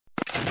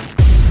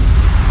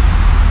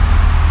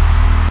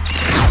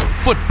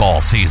Football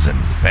season.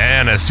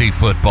 Fantasy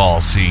football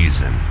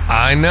season.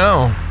 I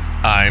know.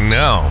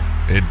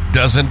 It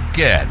doesn't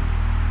get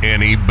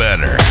any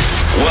better.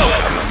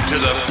 Welcome to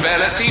the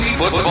Fantasy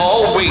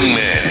Football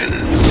Wingman.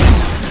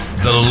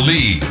 The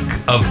League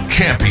of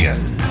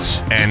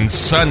Champions and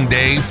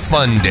Sunday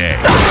Fun Day.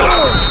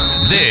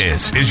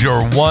 This is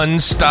your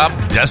one-stop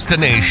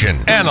destination,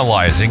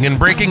 analyzing and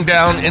breaking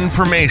down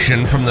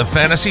information from the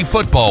fantasy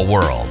football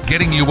world,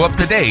 getting you up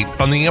to date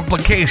on the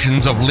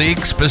implications of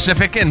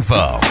league-specific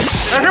info.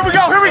 Here we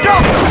go!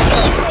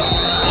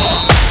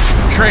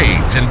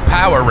 Trades and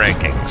power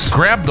rankings.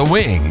 Grab the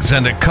wings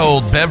and a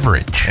cold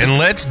beverage, and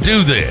let's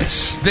do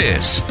this.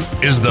 This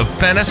is the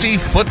Fantasy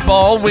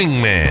Football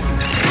Wingman.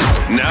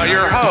 Now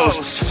your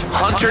hosts,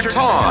 Hunter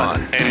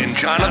Tawn and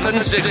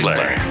Jonathan Ziegler.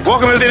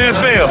 Welcome to the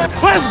NFL.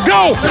 Let's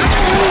go!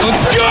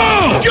 Let's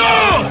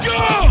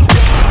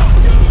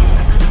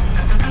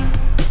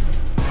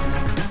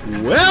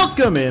go!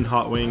 Welcome in,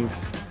 Hot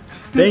Wings.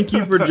 Thank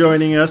you for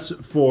joining us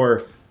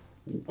for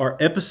our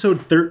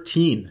episode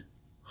 13.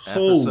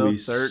 Holy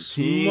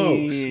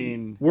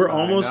smokes. We're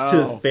almost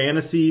to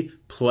fantasy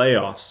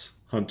playoffs,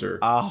 Hunter.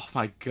 Oh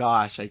my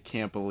gosh, I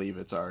can't believe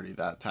it's already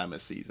that time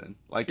of season.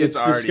 Like it's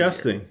already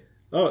disgusting. Here.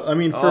 Oh, I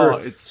mean,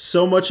 for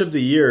so much of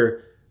the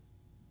year,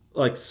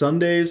 like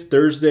Sundays,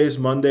 Thursdays,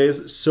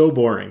 Mondays, so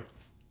boring.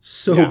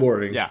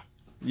 Boring. Yeah.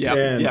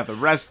 The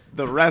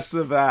rest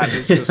of that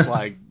is just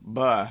like,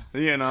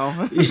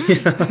 Yeah.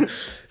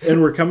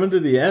 And we're coming to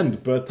the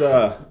end, but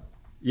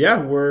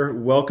we're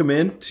welcome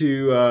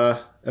into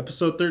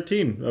episode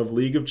 13 of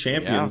League of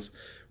Champions. Yeah.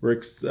 We're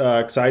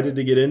excited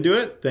to get into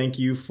it. Thank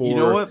you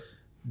for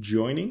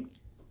joining.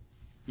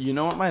 You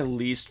know what my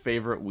least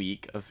favorite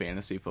week of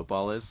fantasy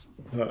football is?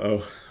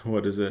 Uh-oh.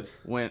 What is it?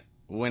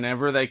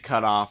 Whenever they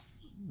cut off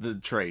the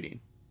trading.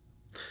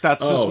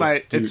 That's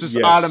just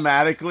yes.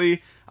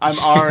 Automatically, I'm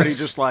already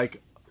just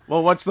like,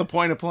 well, what's the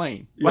point of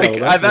playing? Like,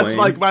 that's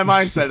like my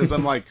mindset is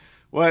I'm like,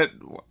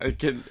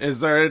 is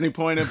there any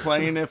point in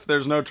playing if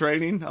there's no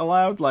trading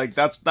allowed? Like,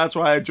 that's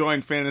why I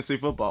joined fantasy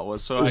football,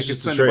 was so I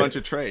could send a bunch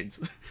of trades.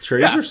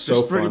 Trades are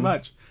so fun. Pretty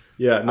much.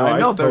 Yeah, no, I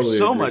know, totally they're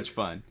so agree. much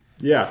fun.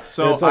 Yeah,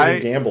 so it's like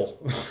a gamble.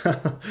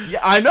 Yeah,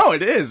 I know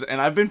it is,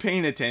 and I've been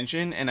paying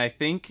attention, and I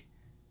think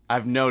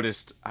I've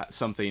noticed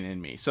something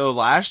in me. So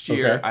last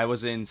year, I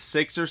was in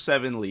 6 or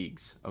 7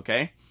 leagues,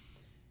 okay?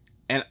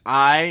 And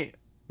I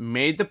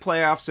made the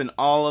playoffs in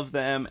all of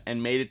them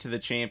and made it to the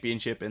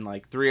championship in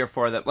like 3 or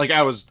 4 of them. Like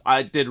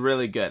I did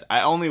really good.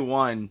 I only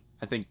won,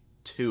 I think,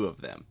 2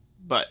 of them,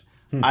 but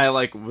I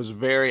was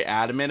very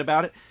adamant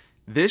about it.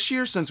 This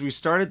year, since we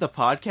started the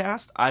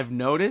podcast, I've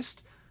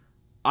noticed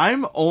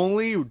I'm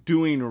only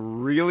doing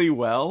really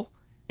well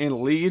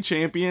in League of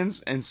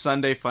Champions and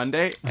Sunday Fun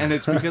Day, and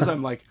it's because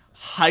I'm like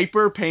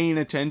hyper paying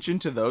attention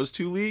to those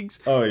 2 leagues.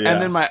 Oh yeah. And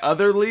then my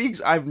other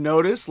leagues, I've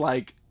noticed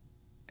and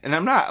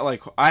I'm not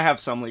like, I have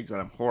some leagues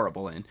that I'm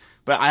horrible in,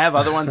 but I have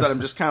other ones that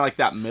I'm just kind of like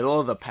that middle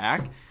of the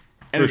pack.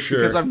 And it's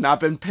because I've not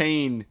been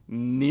paying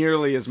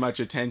nearly as much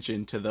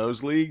attention to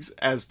those leagues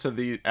as to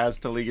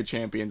League of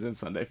Champions and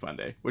Sunday Fun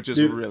Day, which is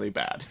really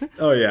bad.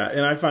 Oh yeah,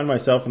 and I find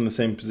myself in the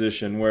same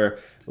position where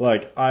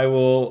like I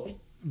will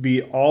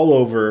be all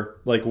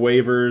over like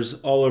waivers,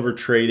 all over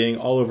trading,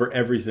 all over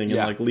everything in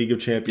like League of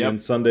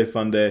Champions, Sunday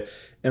Fun Day,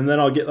 and then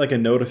I'll get like a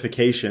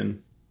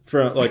notification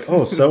from like,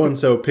 oh, so and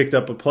so picked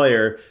up a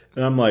player,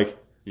 and I'm like,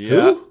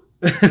 who?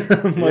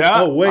 I'm like,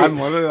 oh wait,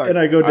 and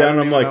I go down,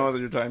 and I'm like, I don't know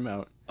what you're talking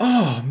about.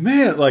 Oh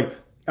man, like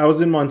I was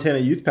in Montana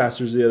Youth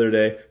Pastors the other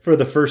day for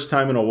the first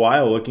time in a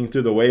while looking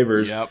through the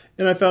waivers,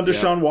 and I found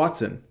Deshaun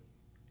Watson.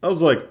 I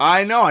was like,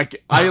 I know,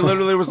 I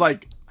literally was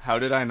like, how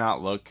did I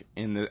not look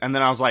in the? And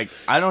then I was like,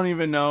 I don't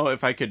even know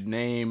if I could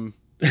name.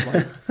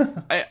 Like,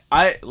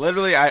 I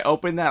literally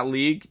opened that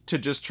league to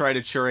just try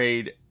to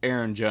trade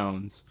Aaron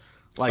Jones.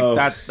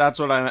 Like that's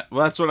what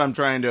I'm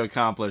trying to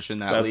accomplish in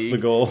that league. That's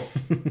the goal.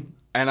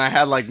 And I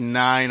had like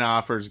 9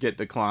 offers get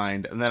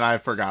declined, and then I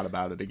forgot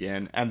about it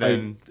again. And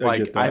then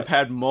I've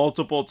had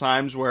multiple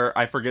times where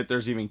I forget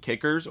there's even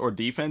kickers or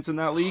defense in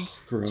that league.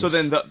 So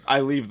then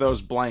I leave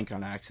those blank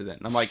on accident.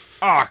 And I'm like,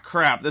 oh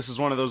crap, this is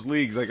one of those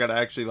leagues I got to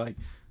actually like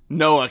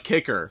know a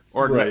kicker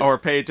or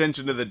pay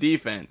attention to the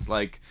defense.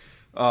 Like,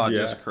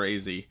 just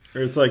crazy.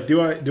 Or it's like, do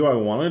I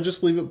want to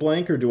just leave it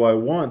blank, or do I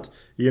want,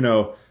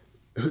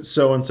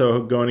 so and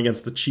so going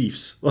against the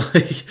Chiefs?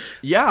 Like,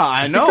 yeah,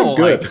 I know. I'm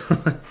good.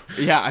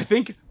 I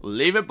think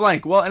leave it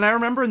blank. Well, and I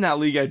remember in that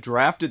league I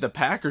drafted the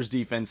Packers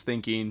defense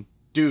thinking,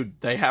 dude,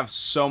 they have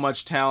so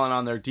much talent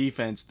on their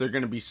defense. They're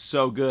going to be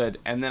so good.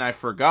 And then I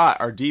forgot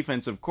our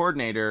defensive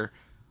coordinator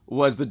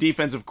was the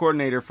defensive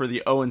coordinator for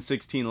the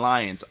 0-16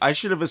 Lions. I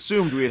should have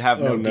assumed we'd have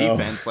no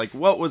defense. Like,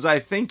 what was I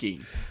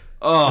thinking?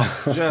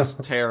 Oh,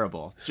 just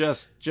terrible.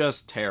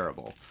 Just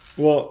terrible.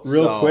 Well,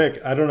 real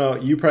quick, I don't know,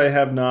 you probably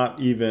have not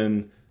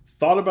even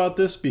thought about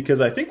this, because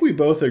I think we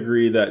both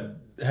agree that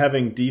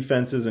having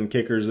defenses and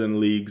kickers in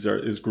leagues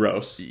is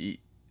gross.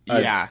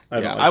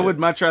 I would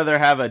much rather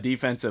have a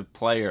defensive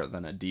player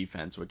than a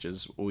defense, which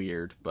is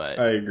weird, but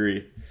I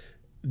agree.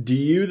 Do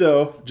you,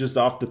 though, just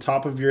off the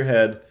top of your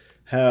head,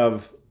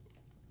 have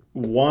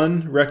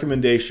one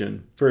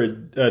recommendation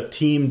for a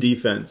team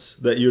defense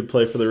that you would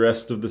play for the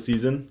rest of the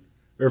season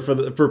or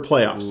for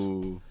playoffs.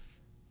 Ooh.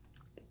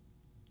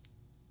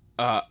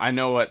 I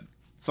know what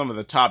some of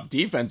the top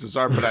defenses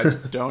are, but I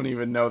don't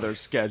even know their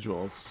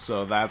schedules.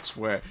 So that's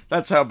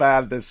how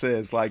bad this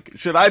is. Like,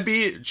 should I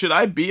be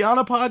on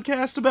a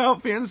podcast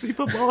about fantasy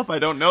football if I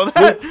don't know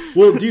that?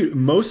 Well, dude,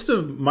 most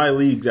of my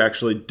leagues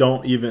actually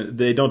don't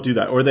do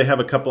that, or they have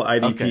a couple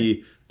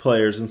IDP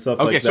players and stuff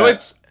like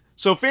that.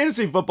 So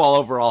fantasy football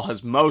overall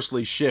has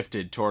mostly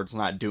shifted towards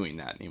not doing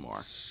that anymore.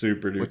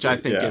 Super duper, which I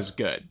think is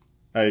good.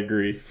 I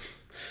agree.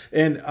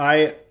 And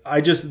I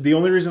just, the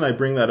only reason I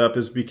bring that up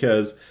is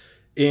because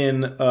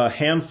in a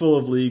handful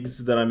of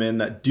leagues that I'm in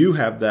that do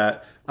have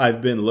that,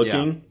 I've been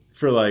looking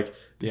for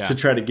to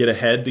try to get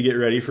ahead to get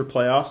ready for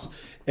playoffs.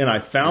 And I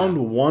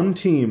found one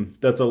team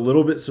that's a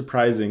little bit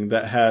surprising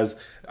that has,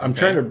 I'm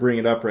trying to bring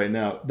it up right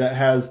now, that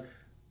has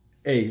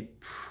a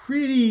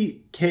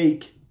pretty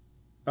cake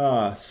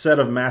set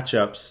of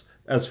matchups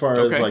as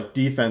far as like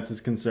defense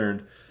is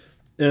concerned.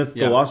 And it's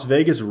the Las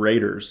Vegas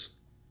Raiders.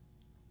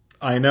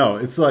 I know.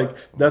 It's like,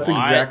 that's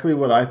exactly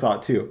what I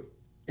thought too.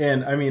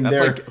 And I mean,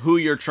 that's like who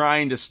you're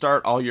trying to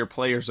start all your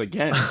players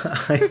against.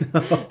 I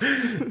know.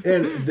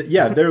 And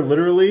they're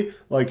literally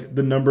like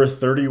the number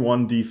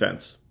 31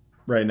 defense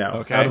right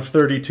now out of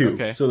 32.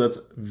 Okay. So that's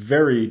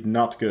very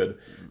not good.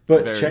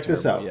 But very check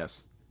this out.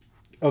 Yes.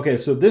 Okay,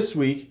 so this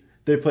week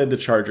they played the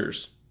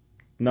Chargers.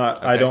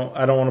 I don't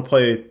want to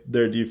play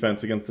their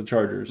defense against the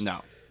Chargers.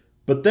 No.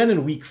 But then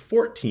in week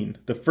 14,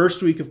 the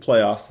first week of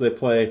playoffs, they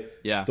play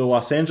the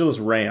Los Angeles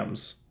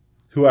Rams,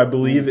 who I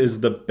believe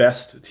is the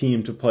best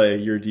team to play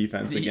your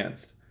defense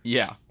against.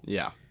 Yeah.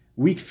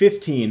 Week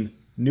 15,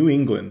 New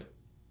England.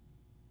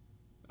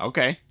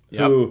 Okay.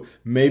 Yep. Who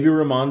maybe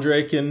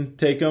Ramondre can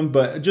take them,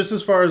 but just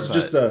as far as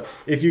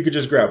if you could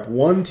just grab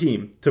one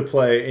team to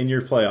play in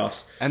your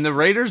playoffs. And the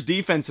Raiders'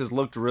 defense has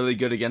looked really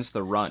good against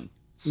the run.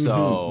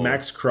 So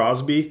Max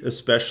Crosby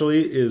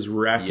especially is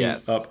racking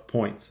up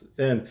points.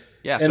 And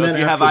so if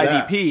you have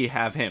IDP,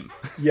 have him.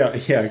 Yeah,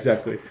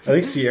 exactly. I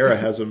think Sierra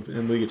has him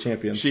in League of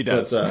Champions. She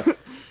does. But,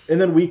 and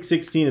then week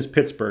 16 is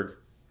Pittsburgh,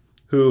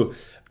 who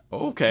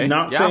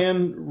not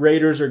saying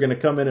Raiders are going to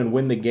come in and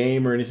win the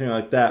game or anything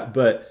like that,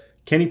 but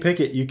Kenny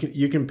Pickett,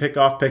 you can pick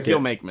off Pickett. He'll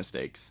make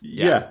mistakes.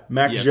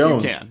 Mac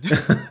Jones. You can.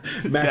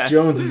 Mac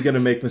Jones is going to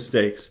make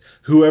mistakes.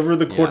 Whoever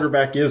the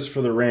quarterback is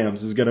for the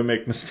Rams is going to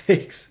make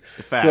mistakes.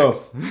 Facts. So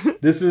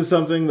this is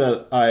something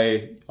that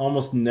I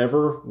almost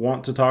never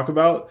want to talk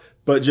about,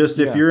 but just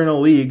if you're in a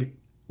league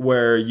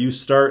where you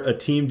start a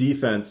team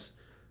defense,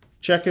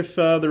 check if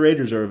the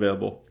Raiders are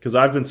available, because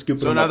I've been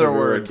scooping them up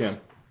everywhere I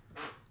can.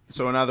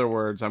 So in other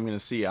words, I'm going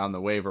to see on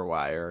the waiver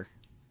wire,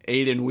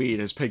 Aiden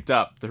Weed has picked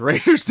up the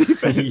Raiders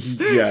defense.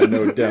 Yeah,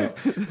 no doubt.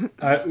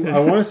 I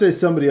want to say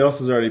somebody else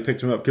has already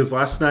picked him up, because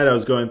last night I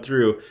was going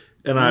through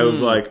and I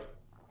was like,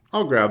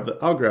 I'll grab them.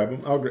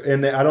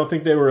 And I don't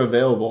think they were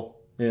available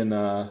in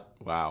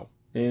Montana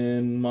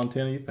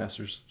Youth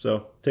Pastors.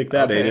 So take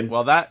that, Aiden.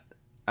 Well, that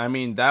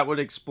would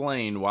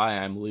explain why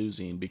I'm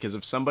losing, because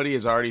if somebody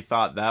has already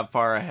thought that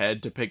far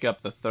ahead to pick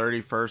up the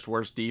 31st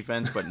worst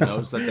defense but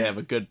knows that they have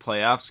a good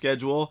playoff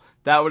schedule,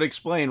 that would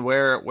explain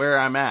where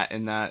I'm at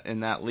in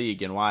that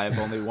league and why I've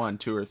only won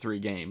 2 or 3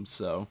 games.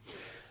 So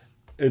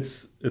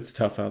it's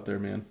tough out there,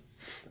 man.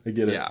 I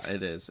get it. Yeah,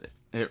 it is.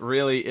 It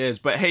really is.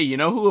 But hey, you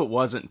know who it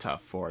wasn't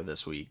tough for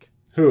this week?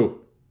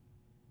 Who?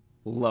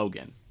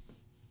 Logan.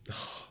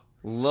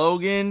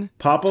 Logan.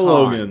 Papa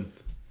Logan.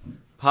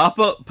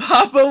 Papa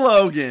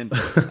Logan.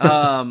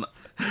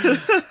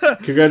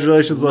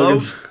 Congratulations,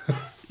 Logan.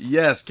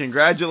 Yes,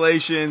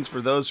 congratulations. For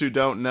those who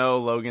don't know,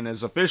 Logan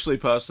has officially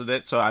posted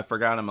it, so I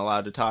forgot I'm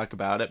allowed to talk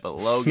about it. But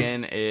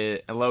Logan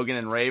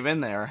and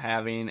Raven, they are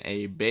having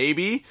a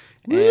baby,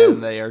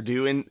 and they are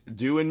due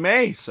in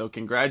May. So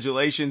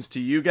congratulations to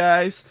you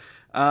guys.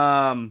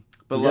 But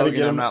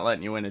Logan, I'm not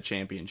letting you win a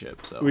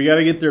championship. So we got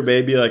to get their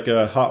baby like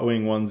a hot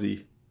wing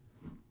onesie.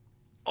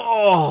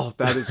 Oh,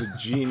 that is a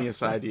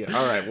genius idea.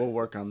 All right, we'll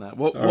work on that.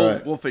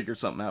 We'll figure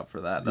something out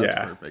for that. That's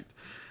perfect.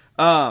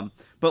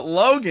 But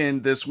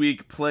Logan this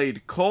week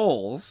played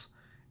Coles,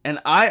 and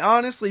I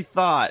honestly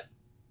thought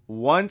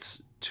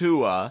once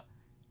Tua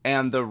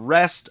and the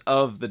rest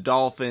of the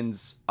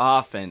Dolphins'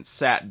 offense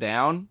sat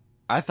down,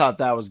 I thought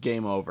that was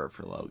game over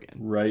for Logan.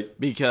 Right.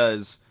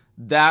 Because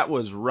that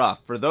was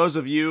rough. For those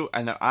of you,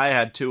 I know I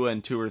had Tua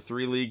in 2 or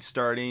 3 leagues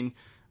starting.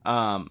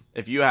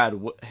 If you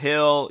had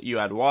Hill, you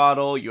had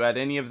Waddle, you had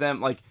any of them,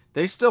 like,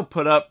 they still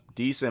put up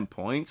decent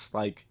points.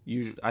 Like,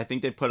 I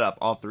think they put up,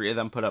 all 3 of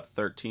them put up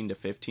 13 to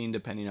 15,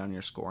 depending on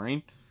your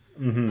scoring.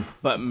 Mm-hmm.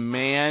 But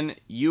man,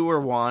 you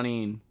were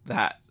wanting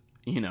that,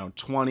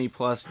 20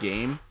 plus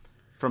game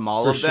from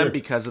all of them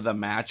because of the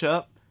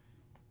matchup.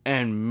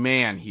 And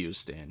man,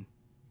 Houston,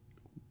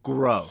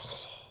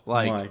 gross.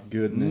 Like, my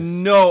goodness.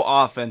 No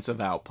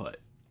offensive output.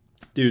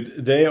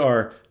 Dude, they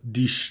are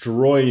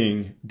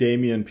destroying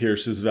Dameon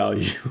Pierce's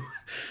value.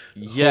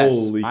 Yes,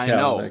 holy cow, I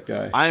know. That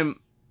guy.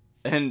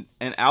 And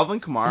Alvin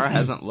Kamara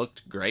hasn't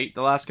looked great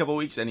the last couple of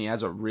weeks, and he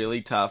has a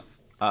really tough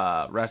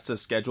rest of the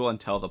schedule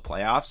until the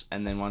playoffs,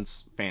 and then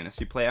once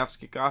fantasy playoffs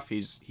kick off,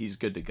 he's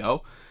good to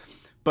go.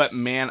 But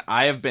man,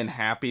 I have been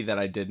happy that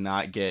I did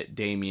not get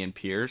Dameon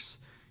Pierce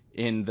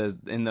in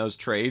those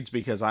trades,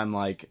 because I'm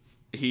like,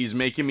 he's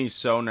making me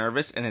so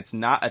nervous, and it's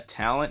not a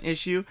talent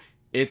issue,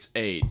 it's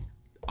the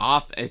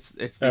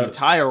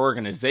entire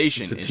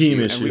organization it's a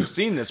team issue. And we've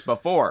seen this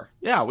before.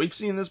 Yeah, we've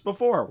seen this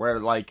before, where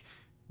like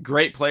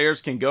great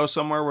players can go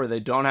somewhere where they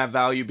don't have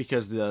value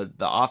because the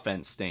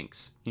offense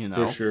stinks,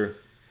 For sure.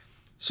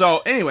 So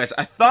anyways,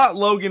 I thought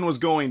Logan was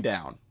going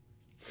down.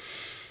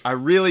 I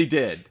really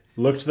did.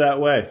 Looked that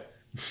way.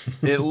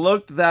 It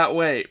looked that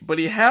way. But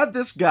he had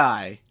this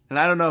guy, and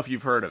I don't know if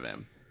you've heard of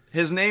him.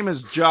 His name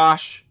is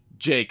Josh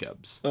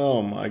Jacobs.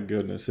 Oh my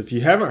goodness. If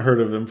you haven't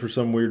heard of him for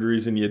some weird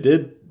reason, you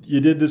did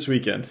this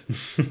weekend.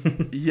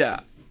 Yeah.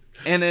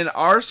 And in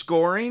our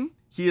scoring,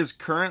 he is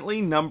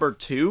currently number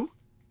 2,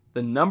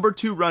 the number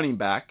 2 running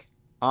back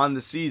on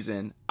the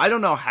season. I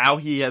don't know how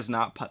he has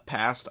not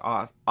passed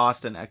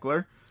Austin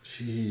Eckler.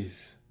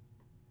 Jeez.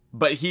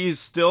 But he's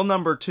still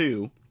number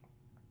 2.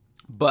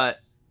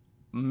 But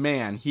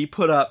man, he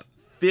put up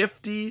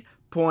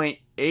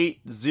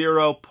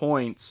 50.80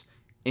 points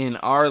in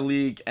our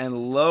league,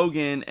 and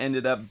Logan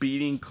ended up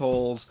beating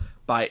Coles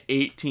by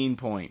 18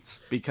 points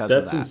because of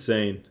that. That's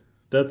insane.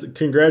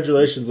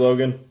 Congratulations,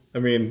 Logan. I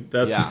mean,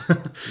 that's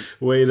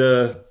way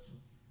to.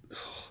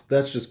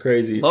 That's just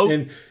crazy.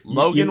 Logan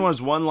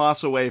was one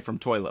loss away from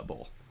Toilet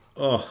Bowl.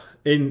 Oh,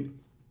 and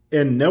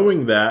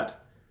knowing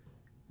that,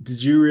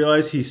 did you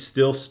realize he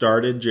still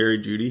started Jerry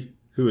Jeudy,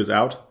 who is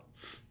out?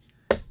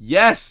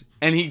 Yes,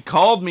 and he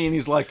called me and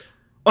he's like,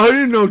 I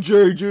didn't know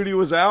Jerry Jeudy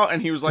was out,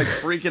 and he was like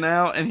freaking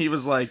out, and he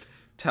was like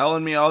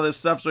telling me all this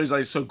stuff. So he's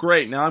like, so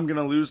great, now I'm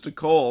gonna lose to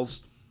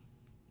Coles.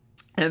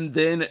 And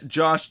then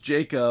Josh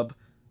Jacobs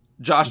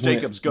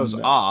goes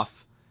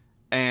off,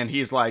 and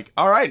he's like,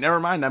 all right,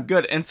 never mind, I'm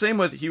good. And same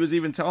with, he was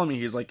even telling me,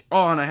 he's like,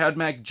 oh, and I had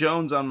Mac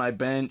Jones on my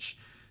bench,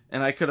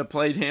 and I could have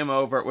played him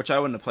over, which I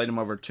wouldn't have played him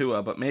over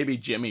Tua, but maybe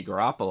Jimmy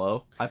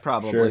Garoppolo. I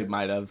probably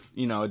might have,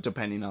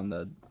 depending on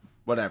the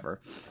whatever.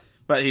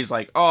 But he's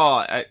like,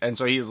 and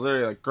so he's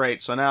literally like,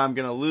 great, so now I'm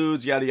going to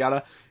lose, yada,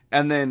 yada.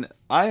 And then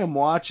I am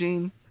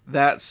watching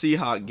that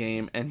Seahawk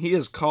game, and he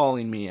is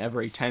calling me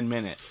every 10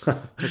 minutes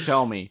to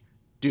tell me,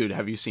 dude,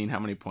 have you seen how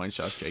many points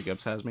Josh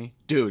Jacobs has me?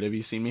 Dude, have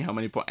you seen me how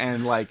many points?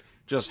 And like,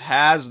 just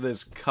has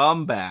this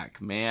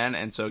comeback, man.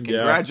 And so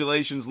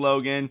congratulations,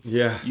 Logan.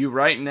 Yeah. You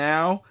right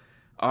now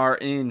are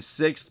in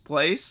 6th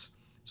place.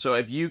 So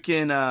if you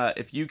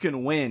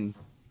can win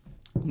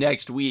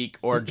next week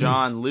or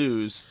John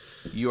lose,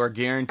 you are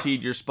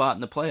guaranteed your spot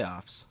in the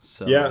playoffs.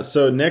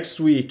 So next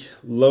week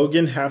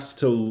Logan has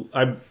to,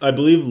 I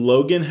believe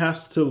Logan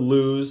has to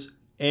lose,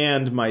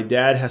 and my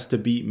dad has to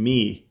beat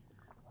me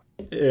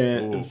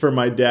for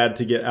my dad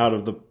to get out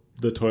of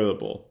the toilet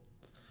bowl,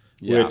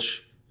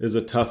 which is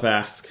a tough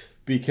ask,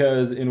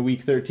 because in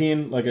week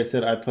 13, like I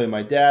said, I play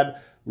my dad.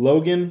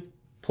 Logan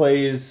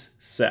plays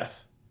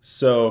Seth,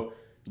 so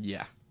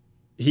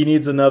he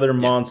needs another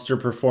monster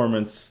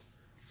performance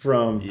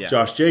from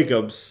Josh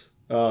Jacobs.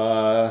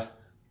 But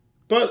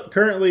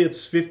currently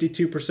it's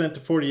 52% to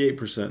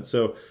 48%.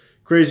 So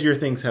crazier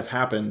things have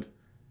happened.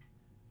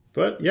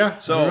 But I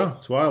don't know.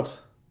 It's wild.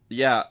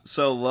 Yeah.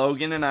 So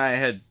Logan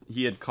and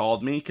he had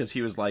called me because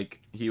he was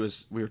like, we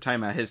were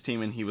talking about his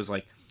team, and he was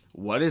like,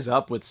 what is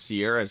up with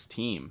Sierra's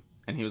team?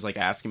 And he was like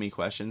asking me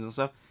questions and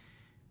stuff.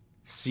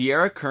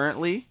 Sierra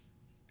currently,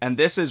 and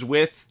this is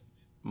with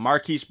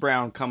Marquise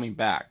Brown coming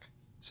back.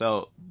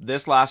 So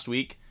this last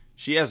week,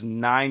 she has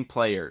 9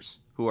 players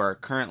who are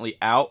currently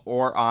out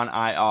or on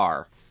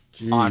IR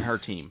on her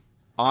team,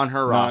 on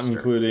her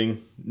roster.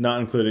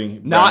 Not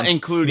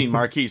including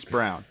Marquise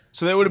Brown.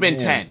 So there would have been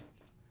 10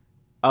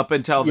 up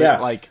until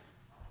I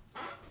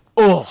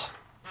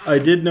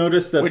did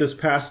notice that this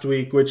past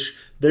week, which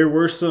there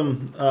were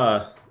some,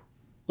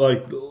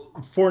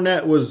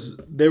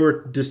 Fournette they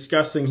were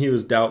discussing he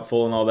was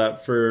doubtful and all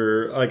that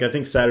for, I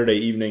think Saturday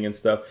evening and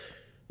stuff.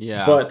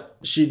 Yeah. But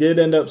she did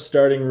end up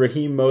starting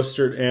Raheem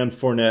Mostert and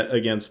Fournette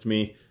against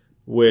me,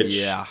 which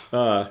it's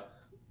not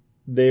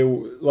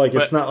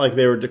like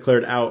they were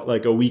declared out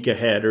like a week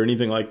ahead or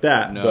anything like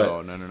that.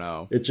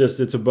 No.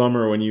 It's a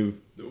bummer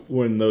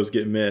when those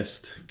get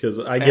missed, because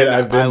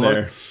I've been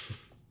there.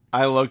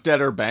 I looked at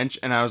her bench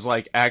and I was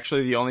like,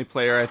 actually, the only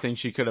player I think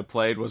she could have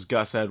played was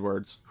Gus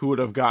Edwards, who would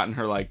have gotten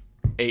her like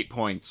 8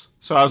 points.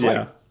 So I was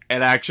like,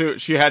 and actually,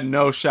 she had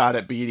no shot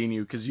at beating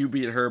you because you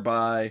beat her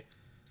by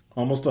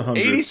almost 100,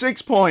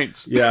 86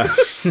 points. Yeah.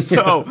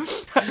 So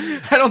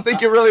I don't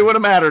think it really would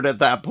have mattered at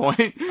that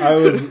point. I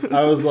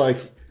was like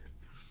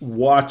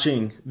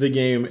watching the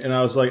game, and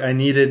I was like, I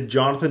needed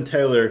Jonathan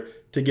Taylor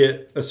to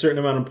get a certain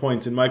amount of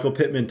points and Michael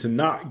Pittman to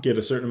not get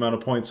a certain amount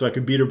of points so I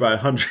could beat her by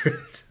 100.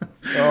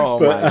 Oh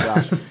my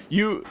gosh.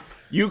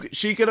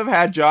 She could have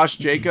had Josh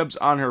Jacobs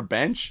on her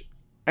bench,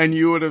 and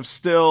you would have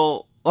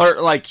still,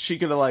 or like she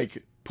could have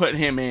like put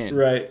him in.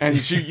 Right.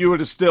 And you would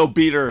have still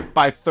beat her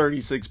by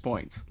 36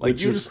 points. Like,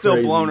 you would have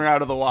still blown her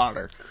out of the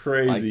water.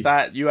 Crazy. Like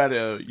that, you had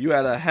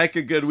a heck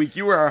of a good week.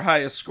 You were our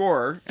highest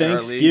scorer.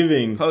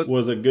 Thanksgiving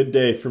was a good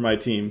day for my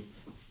team.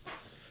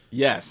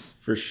 Yes.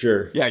 For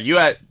sure.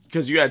 Yeah,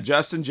 because you had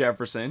Justin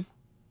Jefferson.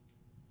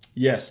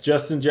 Yes,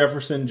 Justin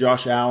Jefferson,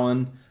 Josh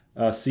Allen,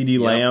 CeeDee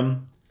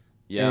Lamb,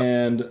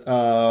 and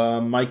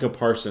Micah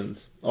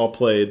Parsons all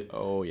played.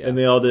 Oh, yeah. And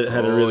they all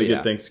had a really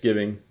good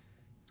Thanksgiving.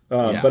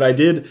 But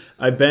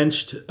I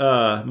benched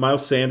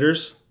Miles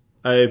Sanders,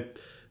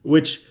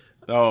 which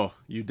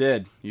you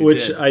did.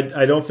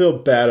 I don't feel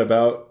bad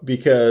about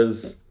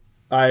because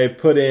I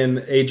put in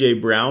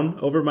AJ Brown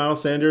over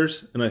Miles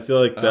Sanders, and I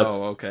feel like that's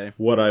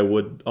what I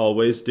would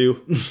always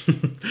do.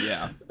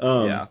 Yeah.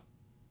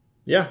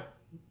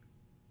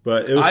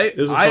 But it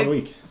was a fun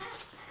week.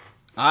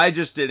 I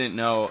just didn't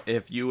know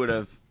if you would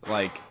have,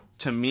 like,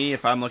 to me,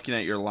 if I'm looking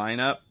at your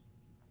lineup,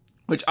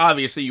 which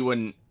obviously you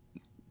wouldn't,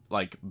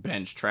 like,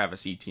 bench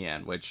Travis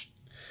Etienne, which,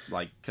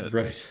 like,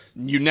 right.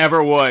 You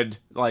never would,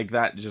 like,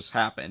 that just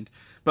happened.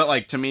 But,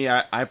 like, to me,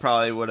 I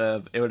probably would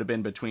have, it would have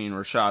been between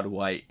Rachaad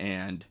White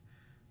and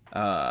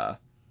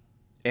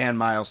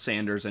Miles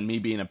Sanders, and me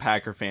being a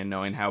Packer fan,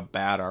 knowing how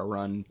bad our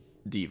run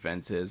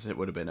defense is, it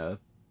would have been a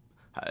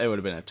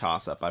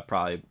toss-up. I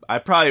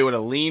probably would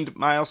have leaned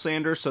Miles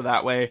Sanders, so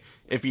that way,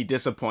 if he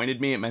disappointed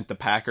me, it meant the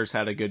Packers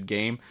had a good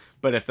game.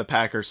 But if the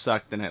Packers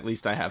sucked, then at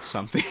least I have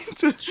something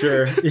to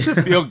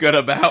feel good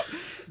about.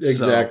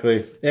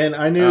 Exactly. So, and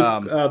I knew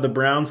the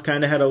Browns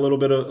kind of had a little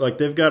bit of, like,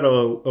 they've got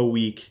a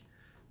weak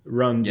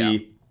run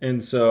D.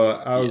 And so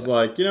I was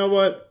like, you know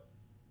what?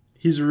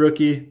 He's a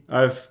rookie.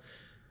 I've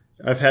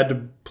had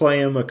to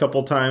play him a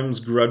couple times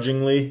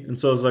grudgingly. And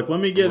so I was like, let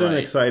me get an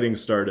exciting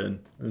start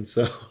in. And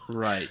so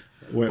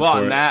well,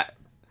 and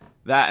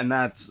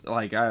that's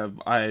like I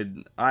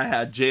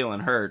had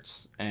Jalen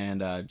Hurts,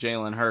 and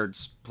Jalen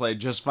Hurts played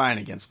just fine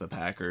against the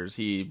Packers.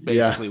 He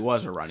basically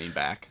was a running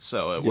back,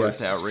 so it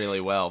worked out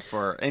really well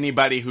for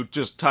anybody who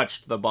just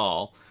touched the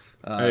ball.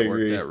 It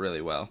worked out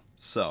really well.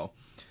 So,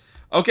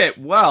 okay,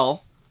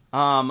 well,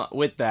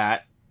 with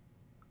that,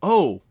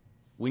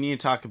 we need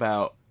to talk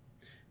about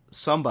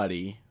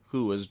somebody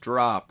who was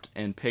dropped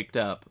and picked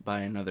up by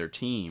another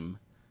team,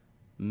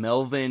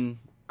 Melvin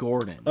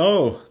Gordon.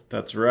 Oh,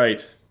 that's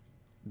right.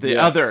 The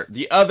other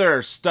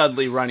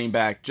studly running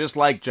back, just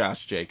like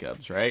Josh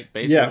Jacobs, right?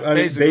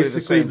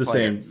 Basically the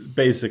same.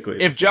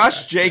 Basically, if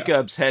Josh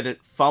Jacobs had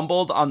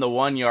fumbled on the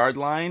 1 yard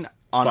line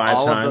on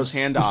all of those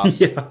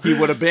handoffs, he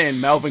would have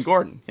been Melvin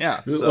Gordon.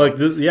 Yeah, so.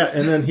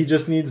 And then he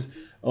just needs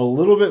a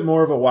little bit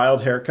more of a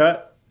wild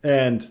haircut,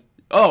 and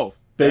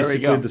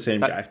basically the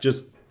same guy.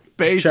 Just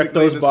check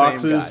those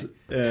boxes,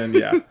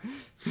 and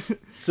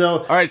So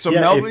all right, so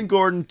Melvin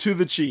Gordon to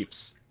the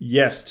Chiefs.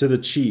 Yes, to the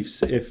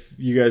Chiefs. If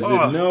you guys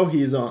didn't know,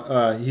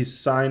 he's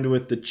signed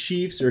with the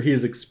Chiefs, or he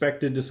is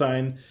expected to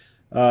sign.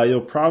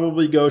 He'll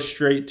probably go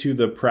straight to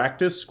the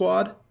practice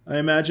squad, I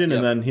imagine,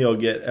 and then he'll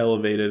get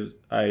elevated,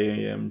 I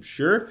am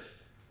sure.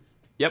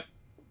 Yep.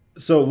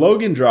 So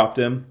Logan dropped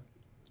him,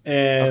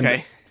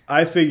 and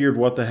I figured,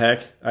 what the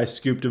heck? I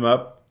scooped him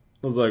up.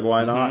 I was like,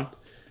 why not?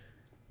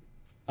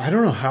 I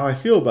don't know how I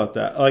feel about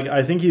that. Like,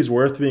 I think he's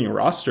worth being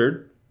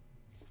rostered.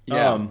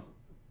 Yeah.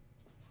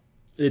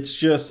 It's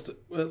just,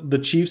 the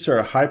Chiefs are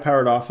a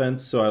high-powered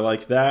offense, so I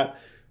like that.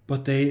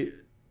 But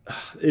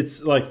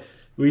it's like,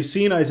 we've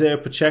seen Isaiah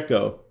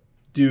Pacheco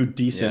do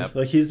decent. Yep.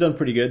 Like, he's done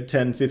pretty good,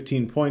 10,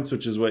 15 points,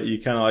 which is what you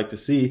kind of like to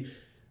see.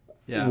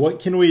 Yeah. What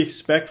can we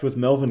expect with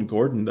Melvin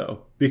Gordon,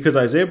 though? Because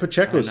Isaiah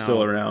Pacheco's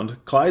still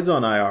around. Clyde's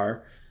on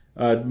IR.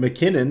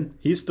 McKinnon,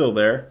 he's still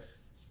there.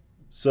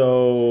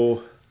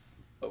 So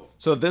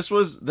this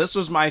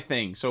was my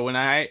thing. So when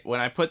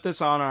I put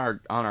this on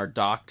our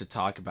doc to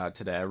talk about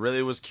today, I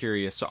really was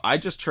curious. So I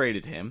just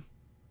traded him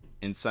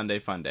in Sunday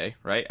Funday,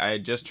 right? I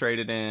had just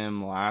traded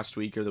him last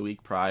week or the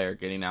week prior,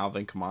 getting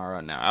Alvin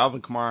Kamara. Now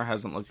Alvin Kamara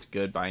hasn't looked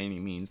good by any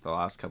means the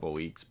last couple of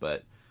weeks,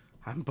 but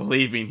I'm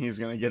believing he's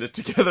going to get it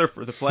together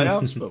for the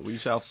playoffs, but we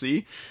shall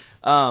see.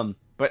 But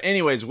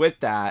anyways, with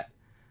that,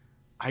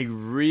 I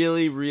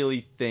really,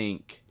 really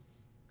think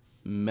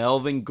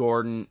Melvin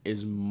Gordon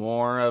is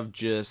more of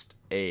just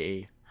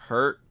a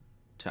hurt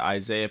to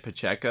Isaiah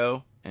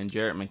Pacheco and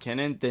Jarrett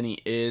McKinnon than he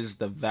is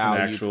the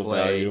value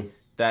play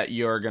that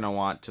you're going to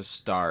want to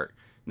start.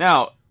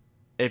 Now,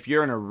 if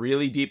you're in a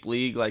really deep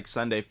league like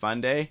Sunday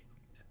Funday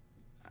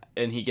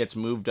and he gets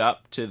moved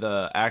up to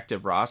the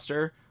active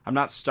roster, I'm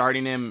not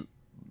starting him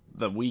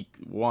the week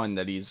one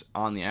that he's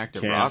on the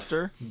active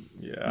roster.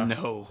 Yeah.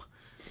 No.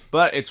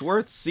 But it's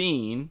worth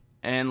seeing.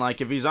 And, like,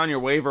 if he's on your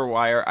waiver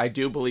wire, I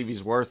do believe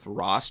he's worth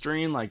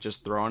rostering, like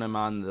just throwing him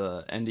on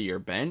the end of your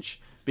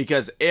bench.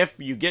 Because if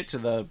you get to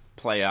the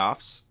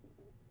playoffs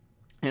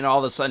and all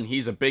of a sudden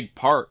he's a big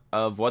part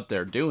of what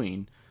they're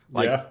doing,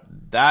 like,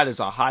 that is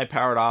a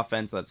high-powered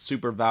offense that's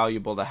super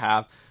valuable to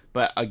have.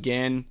 But,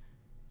 again,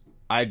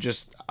 I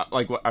just,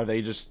 like, what, are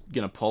they just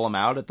going to pull him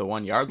out at the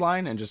 1 yard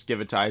line and just give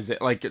it to Isaiah?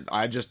 Like,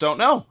 I just don't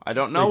know. I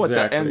don't know what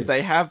that, and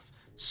they have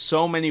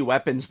so many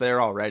weapons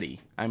there already.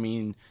 I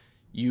mean,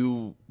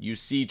 you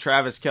see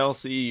Travis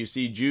Kelce, you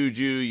see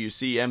Juju, you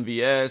see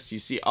MVS, you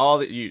see all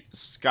that.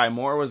 Sky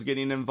Moore was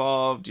getting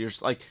involved. You're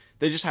just, like,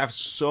 they just have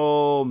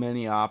so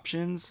many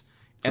options,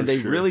 and they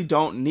really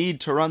don't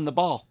need to run the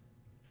ball.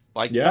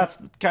 Like, that's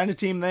the kind of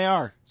team they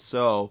are.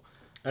 So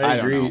I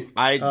agree.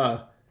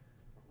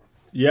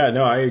 Don't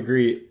know. I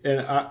agree.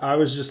 And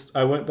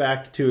I went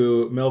back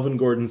to Melvin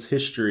Gordon's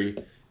history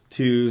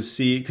to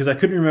see, because I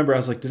couldn't remember. I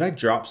was like, did I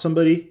drop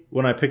somebody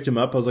when I picked him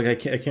up? I was like, I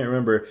can't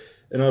remember.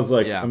 And I was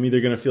like, I'm either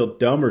going to feel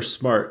dumb or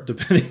smart,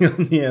 depending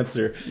on the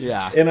answer.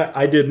 Yeah. And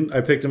I didn't. I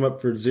picked him up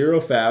for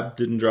 0 fab,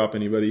 didn't drop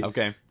anybody.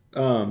 Okay.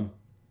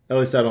 At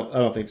least I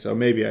don't think so.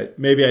 Maybe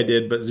I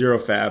did, but 0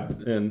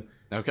 fab. And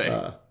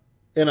okay.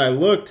 And I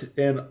looked,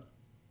 and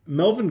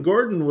Melvin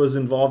Gordon was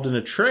involved in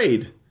a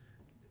trade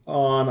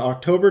on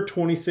October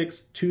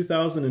 26,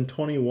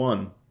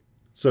 2021.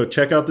 So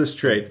check out this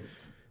trade.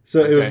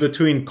 So it was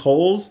between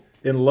Coles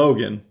and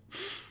Logan.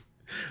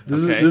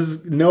 This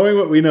is knowing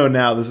what we know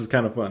now. This is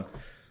kind of fun.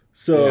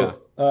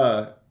 So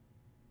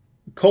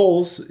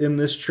Coles in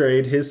this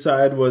trade, his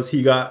side was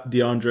he got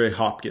DeAndre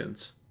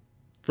Hopkins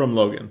from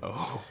Logan.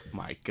 Oh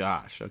my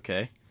gosh!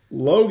 Okay.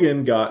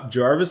 Logan got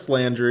Jarvis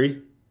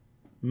Landry,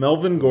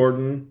 Melvin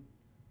Gordon,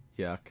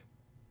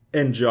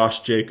 and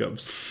Josh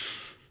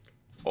Jacobs.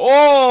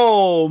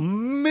 Oh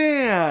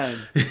man!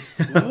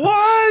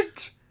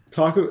 What?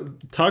 Talk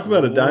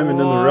about a diamond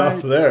in the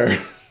rough there.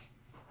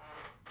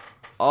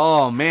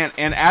 Oh man!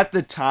 And at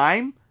the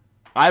time,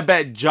 I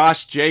bet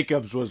Josh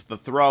Jacobs was the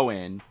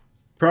throw-in.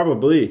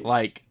 Probably.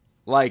 Like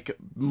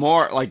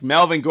more like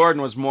Melvin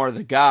Gordon was more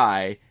the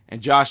guy,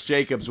 and Josh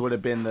Jacobs would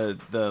have been the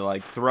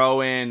like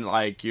throw-in.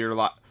 Like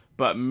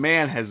but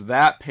man, has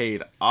that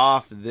paid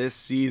off this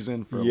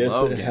season for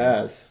Logan?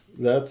 Yes,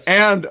 it has.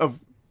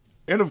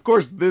 And of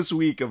course this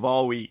week of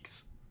all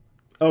weeks.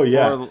 Oh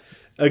yeah,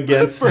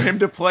 for him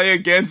to play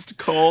against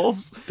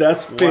Coles.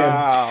 That's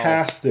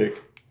fantastic.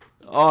 Wow.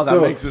 Oh,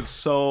 that makes it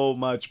so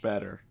much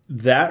better.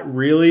 That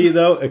really,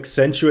 though,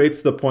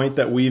 accentuates the point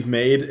that we've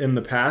made in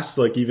the past.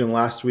 Like even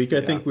last week,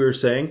 I think we were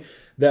saying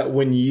that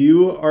when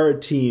you are a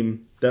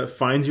team that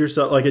finds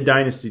yourself, like a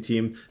dynasty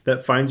team,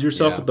 that finds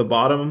yourself at the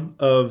bottom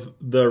of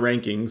the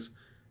rankings,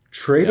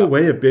 trade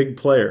away a big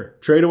player.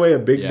 Trade away a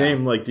big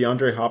name like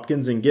DeAndre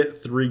Hopkins and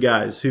get 3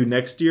 guys who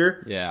next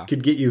year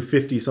could get you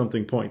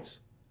 50-something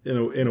points in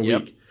a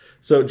week.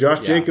 So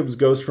Josh Jacobs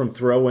goes from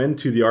throw-in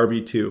to the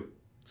RB2.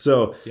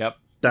 So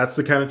that's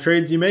the kind of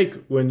trades you make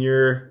when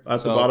you're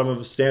at the bottom of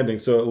a standing.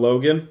 So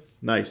Logan,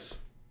 nice.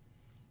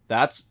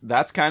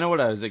 That's kind of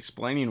what I was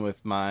explaining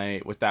with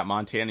that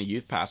Montana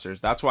Youth Passers.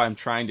 That's why I'm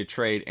trying to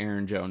trade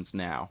Aaron Jones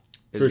now.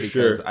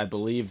 Because I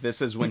believe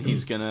this is when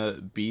he's gonna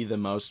be the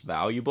most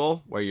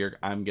valuable, where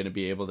I'm gonna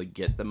be able to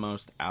get the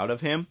most out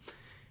of him.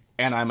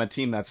 And I'm a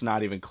team that's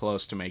not even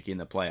close to making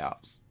the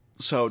playoffs.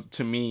 So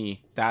to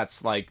me,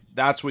 that's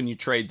when you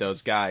trade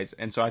those guys.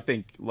 And so I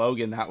think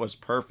Logan, that was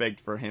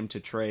perfect for him to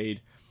trade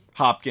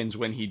Hopkins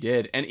when he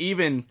did. And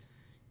even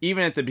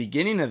at the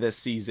beginning of this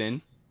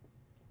season,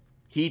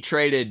 he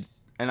traded,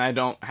 and I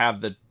don't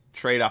have the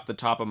trade off the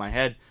top of my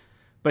head,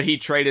 but he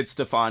traded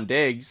Stephon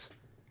Diggs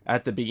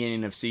at the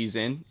beginning of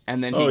season,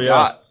 and then he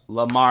got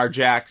Lamar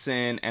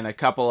Jackson and a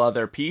couple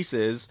other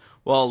pieces.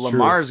 Well,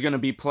 Lamar is going to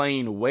be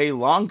playing way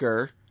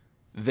longer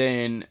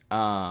than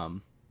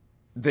Stephon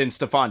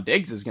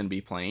Diggs is going to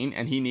be playing,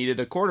 and he needed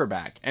a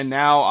quarterback. And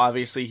now,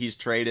 obviously, he's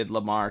traded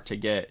Lamar to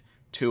get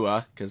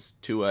Tua, because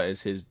Tua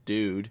is his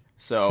dude,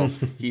 so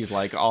he's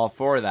like all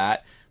for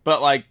that.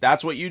 But like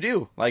that's what you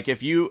do. Like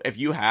if you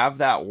have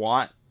that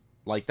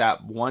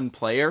that one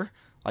player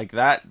like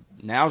that,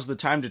 now's the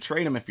time to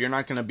trade him if you're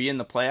not going to be in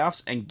the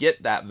playoffs, and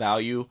get that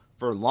value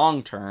for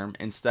long term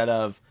instead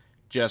of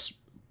just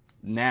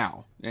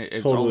now.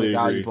 It's totally only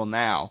valuable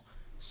now.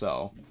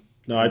 So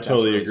no, I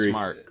totally really agree.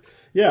 Smart.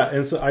 Yeah,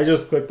 and so I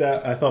just clicked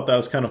that. I thought that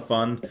was kind of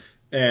fun,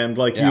 and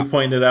like you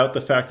pointed out,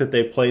 the fact that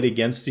they played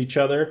against each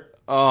other.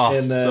 Oh,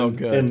 and then, so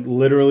good. And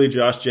literally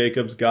Josh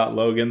Jacobs got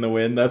Logan the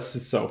win. That's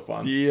just so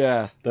fun.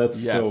 Yeah. That's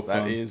so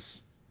fun.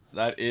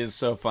 That is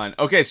so fun.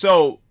 Okay,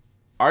 so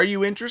are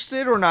you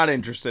interested or not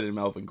interested in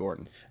Melvin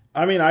Gordon?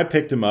 I mean, I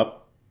picked him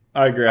up.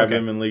 I grabbed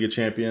him in League of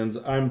Champions.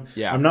 I'm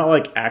not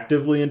like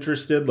actively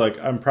interested. Like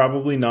I'm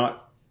definitely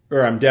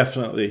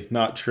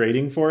not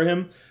trading for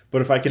him.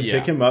 But if I can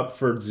pick him up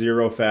for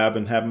 0 fab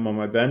and have him on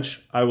my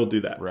bench, I will do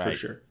that for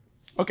sure.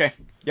 Okay.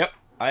 Yep.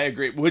 I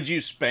agree. Would you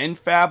spend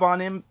fab on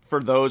him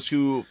for those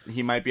who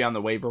he might be on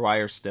the waiver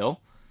wire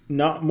still?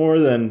 Not more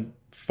than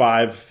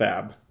 5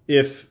 fab.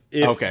 If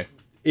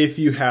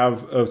you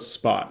have a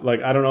spot.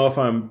 Like I don't know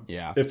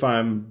if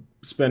I'm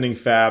spending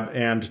fab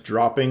and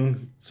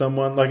dropping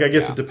someone. Like I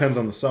guess it depends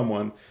on the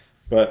someone.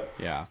 But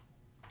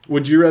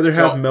would you rather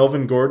have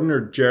Melvin Gordon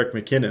or Jerick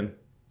McKinnon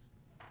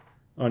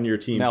on your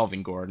team?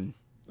 Melvin Gordon.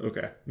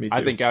 Okay, me too.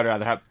 I think I'd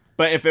rather have.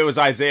 But if it was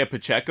Isaiah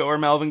Pacheco or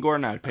Melvin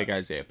Gordon, I'd pick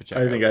Isaiah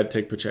Pacheco. I think I'd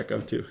take Pacheco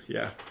too.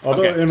 Yeah.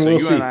 Although, and so we'll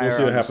see. We'll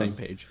see what happens.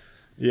 Same page.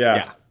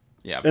 Yeah.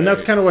 And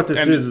that's kind of what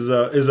this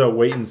is a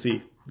wait and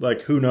see.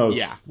 Like, who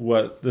knows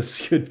what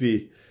this could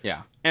be.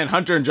 Yeah. And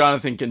Hunter and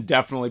Jonathan can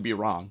definitely be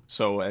wrong.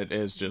 So it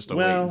is just a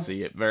wait and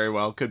see. It very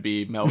well could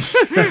be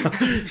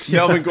Melvin.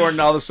 Melvin Gordon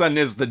all of a sudden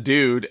is the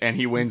dude, and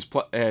he wins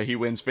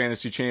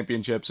fantasy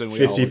championships, and we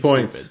 50 all look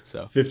points. Stupid,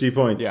 so 50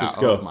 points. yeah, Let's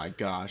go. Oh my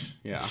gosh.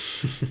 Yeah.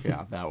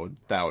 Yeah,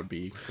 that would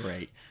be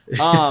great.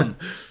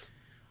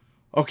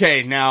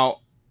 Okay, now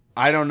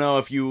I don't know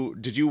if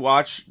did you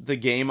watch the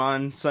game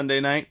on Sunday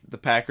night, the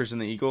Packers and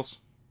the Eagles?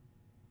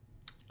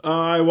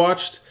 I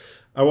watched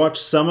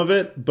some of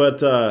it,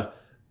 but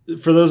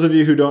for those of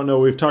you who don't know,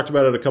 we've talked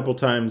about it a couple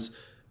times.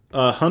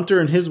 Hunter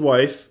and his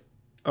wife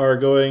are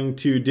going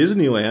to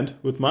Disneyland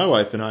with my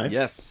wife and I.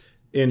 Yes.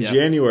 In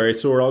January,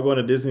 so we're all going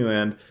to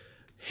Disneyland.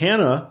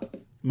 Hannah,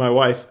 my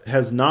wife,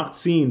 has not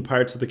seen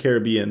Pirates of the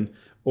Caribbean,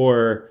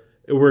 or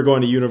we're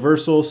going to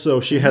Universal,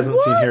 so she hasn't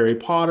seen Harry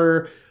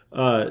Potter.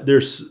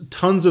 There's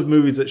tons of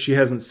movies that she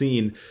hasn't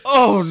seen.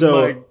 Oh,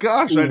 so my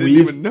gosh, I didn't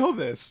even know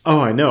this.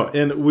 Oh, I know.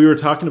 And we were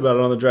talking about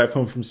it on the drive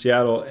home from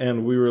Seattle,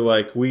 and we were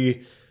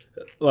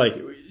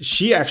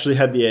she actually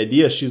had the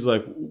idea. She's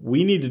like,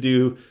 we need to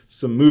do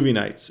some movie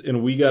nights,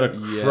 and we got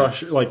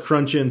to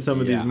crunch in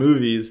some of these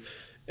movies.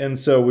 And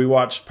so we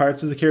watched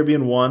Pirates of the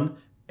Caribbean 1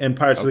 and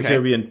Pirates of the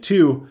Caribbean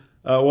 2.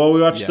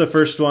 We watched the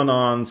first one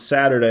on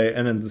Saturday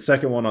and then the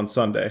second one on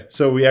Sunday.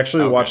 So we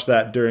actually watched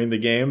that during the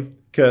game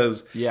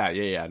because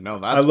No,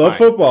 that's I love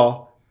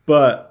football,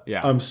 but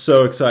I'm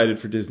so excited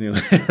for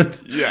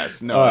Disneyland.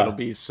 Yes, no, it'll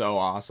be so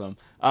awesome.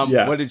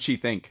 What did she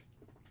think?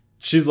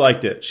 She's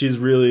liked it. She's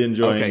really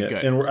enjoying it.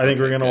 Good. And I think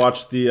we're going to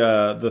watch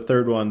the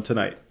third one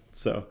tonight.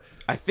 So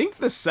I think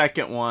the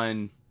second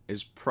one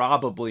is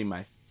probably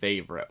my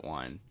favorite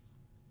one.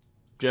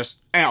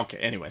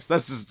 Anyways,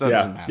 that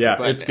doesn't matter. Yeah,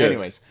 but it's good.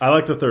 Anyways, I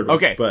like the third one.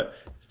 Okay, but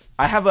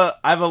I have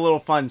a little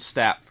fun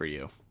stat for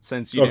you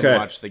since you didn't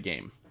watch the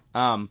game.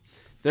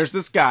 There's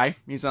this guy.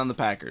 He's on the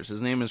Packers.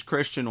 His name is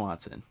Christian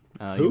Watson.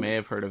 You may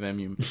have heard of him.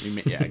 You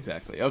may, yeah,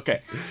 exactly.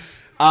 Okay.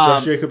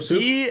 Josh Jacobs.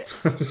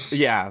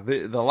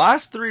 The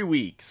last 3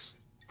 weeks,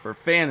 for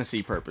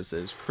fantasy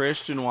purposes,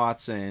 Christian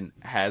Watson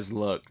has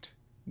looked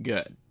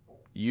good.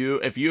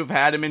 If you have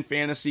had him in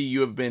fantasy,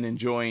 you have been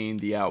enjoying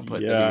the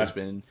output that he has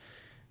been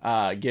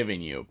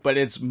giving you. But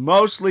it's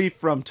mostly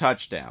from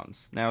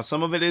touchdowns. Now,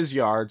 some of it is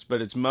yards,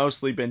 but it's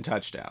mostly been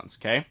touchdowns,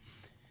 okay?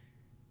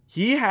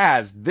 He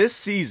has, this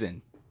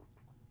season,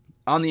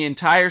 on the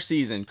entire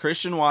season,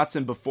 Christian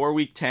Watson, before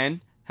week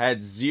 10,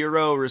 had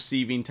 0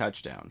 receiving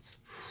touchdowns.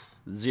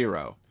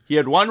 0. He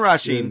had 1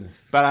 rushing,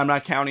 but I'm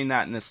not counting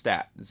that in the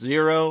stat.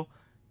 0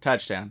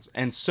 touchdowns.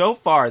 And so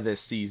far this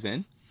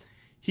season,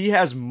 he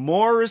has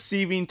more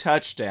receiving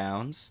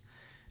touchdowns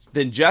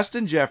than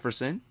Justin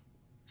Jefferson,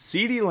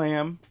 CeeDee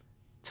Lamb,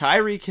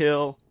 Tyreek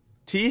Hill,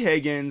 T.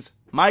 Higgins,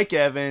 Mike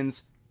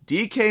Evans,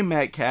 DK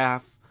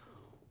Metcalf.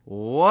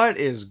 What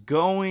is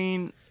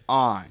going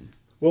on?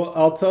 Well,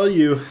 I'll tell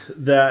you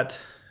that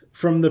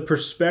from the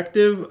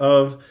perspective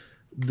of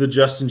the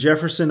Justin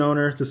Jefferson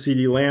owner, the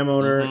CeeDee Lamb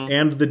owner,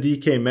 and the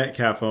DK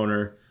Metcalf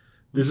owner,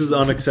 this is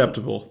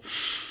unacceptable.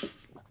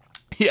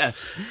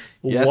 Yes.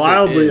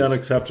 Wildly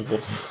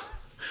unacceptable.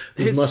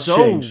 This must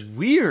change.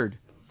 Weird.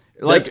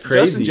 Like,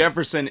 Justin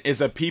Jefferson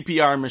is a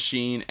PPR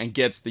machine and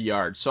gets the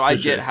yards. So I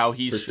get how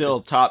he's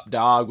still top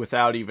dog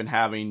without even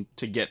having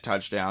to get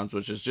touchdowns,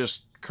 which is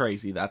just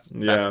crazy. That's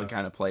the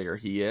kind of player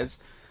he is.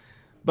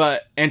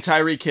 And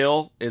Tyreek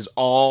Hill is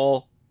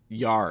all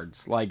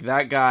yards. Like,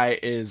 that guy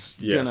is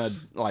gonna,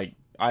 like,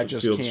 I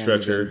just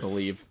can't even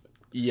believe,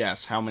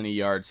 how many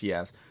yards he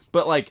has.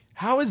 But, like,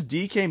 how is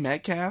DK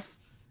Metcalf?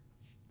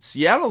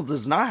 Seattle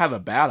does not have a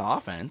bad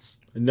offense.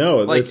 No,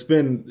 like,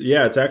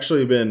 it's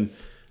actually been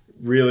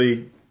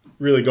really,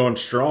 really going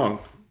strong.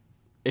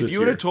 If you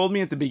would have told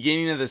me at the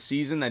beginning of the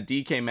season that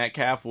DK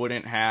Metcalf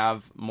wouldn't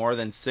have more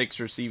than 6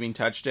 receiving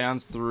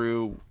touchdowns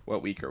through,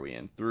 what week are we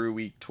in? Through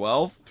week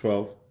 12?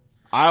 12.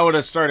 I would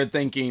have started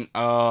thinking,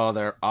 oh,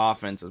 their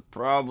offense is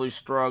probably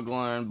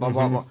struggling, blah,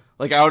 blah, blah.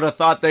 Like, I would have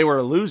thought they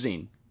were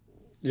losing.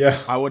 Yeah.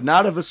 I would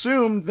not have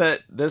assumed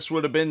that this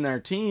would have been their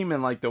team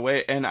and, like, the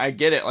way, and I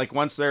get it. Like,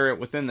 once they're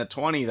within the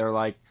 20, they're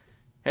like,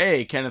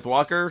 hey, Kenneth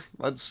Walker,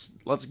 let's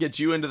get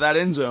you into that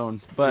end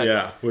zone.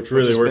 But which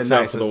really works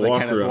out for the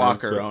Kenneth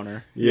Walker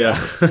owner.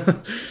 Yeah.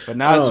 But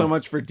not so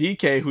much for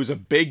DK, who's a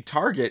big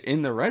target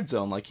in the red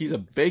zone. Like, he's a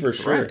big threat.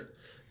 Sure.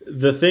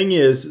 The thing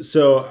is,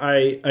 so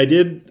I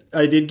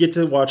did get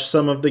to watch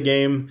some of the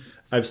game.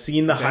 I've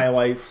seen the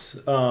highlights,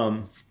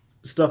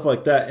 stuff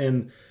like that.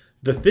 And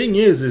the thing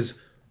is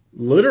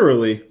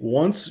literally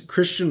once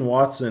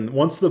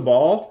the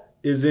ball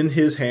is in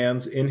his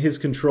hands, in his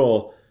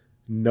control,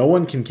 no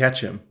one can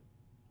catch him.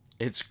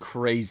 It's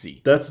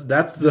crazy. That's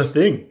the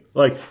thing.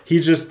 Like, he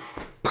just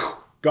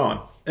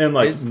gone. And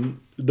like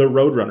the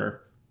Roadrunner,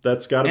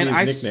 that's got to be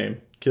his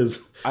nickname.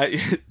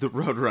 The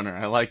Roadrunner,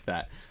 I like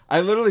that. I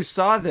literally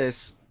saw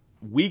this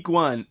week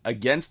 1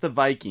 against the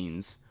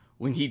Vikings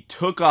when he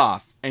took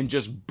off and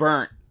just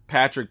burnt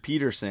Patrick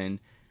Peterson,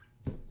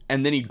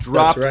 and then he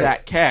dropped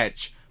that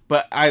catch.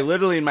 But I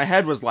literally in my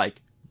head was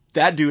like,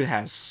 that dude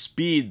has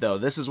speed, though.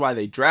 This is why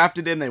they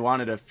drafted him. They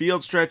wanted a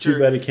field stretcher. Too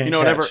bad he can't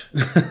catch.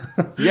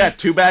 Yeah,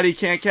 too bad he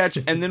can't catch.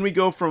 And then we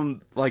go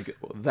from like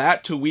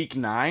that to week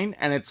 9,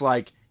 and it's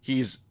like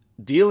he's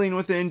dealing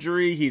with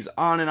injury. He's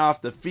on and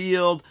off the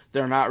field.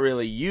 They're not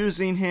really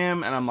using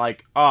him. And I'm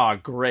like, oh,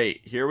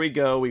 great. Here we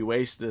go. We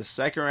wasted a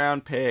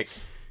second-round pick.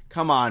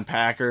 Come on,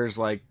 Packers.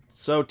 Like,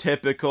 so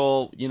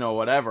typical,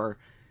 whatever.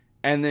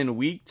 And then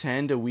week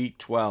 10 to week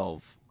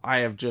 12, I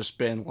have just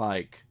been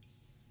like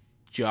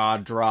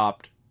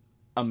jaw-dropped,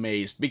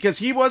 amazed. Because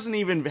he wasn't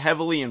even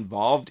heavily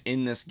involved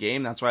in this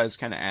game. That's why I was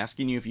kind of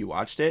asking you if you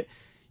watched it.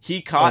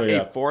 He caught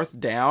a 4th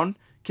down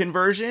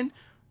conversion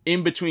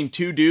in between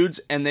two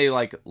dudes, and they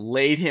like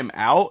laid him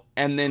out,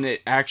 and then it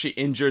actually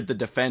injured the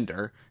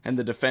defender, and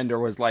the defender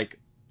was like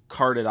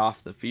carted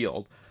off the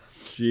field.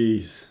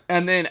 Jeez.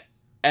 And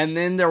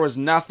then there was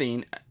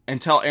nothing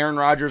until Aaron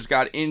Rodgers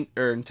got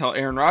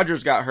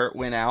hurt,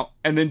 went out,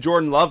 and then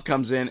Jordan Love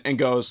comes in and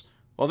goes,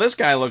 well, this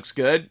guy looks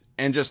good,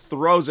 and just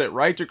throws it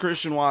right to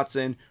Christian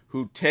Watson,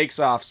 who takes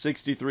off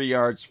 63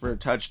 yards for a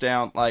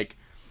touchdown. Like,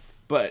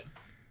 but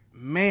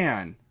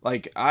man,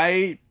 like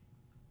I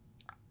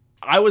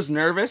was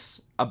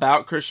nervous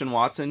about Christian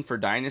Watson for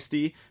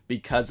Dynasty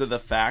because of the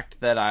fact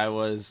that I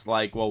was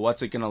like, well,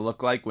 what's it going to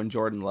look like when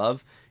Jordan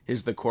Love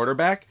is the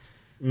quarterback?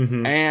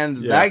 Mm-hmm.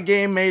 And that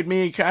game made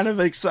me kind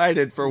of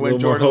excited for when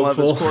Jordan Love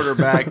is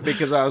quarterback,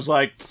 because I was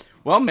like,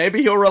 well,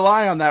 maybe he'll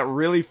rely on that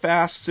really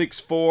fast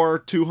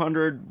 6'4",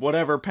 200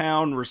 whatever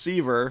pound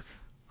receiver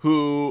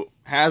who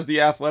has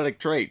the athletic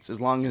traits as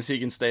long as he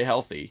can stay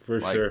healthy. For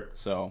sure.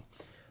 So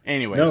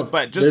anyways,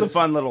 but just a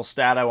fun little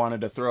stat I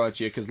wanted to throw at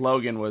you, because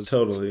Logan was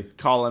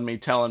telling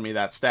me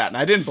that stat, and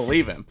I didn't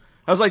believe him.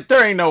 I was like,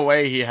 there ain't no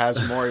way he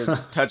has more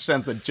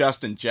touchdowns than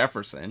Justin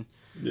Jefferson.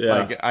 Yeah.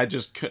 Like, I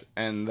just could,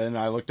 and then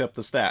I looked up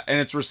the stat, and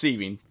it's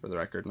receiving, for the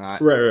record,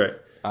 not right.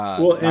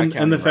 Well,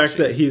 and the fact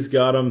that he's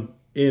got him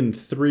in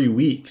 3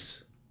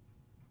 weeks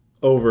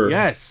over.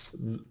 Yes.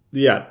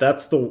 Yeah,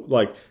 that's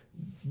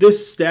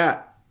this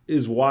stat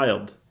is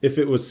wild if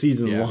it was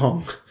season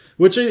long.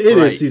 Which it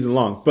is season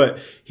long, but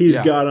he's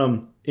got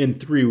them in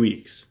 3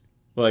 weeks.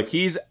 Like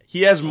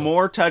he has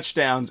more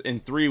touchdowns in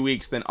 3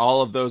 weeks than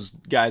all of those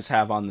guys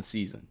have on the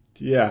season.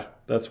 Yeah,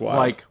 that's wild.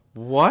 Like,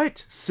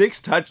 what?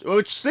 6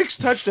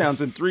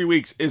 touchdowns in 3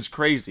 weeks is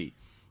crazy.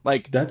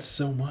 Like, that's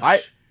so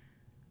much.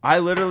 I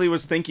literally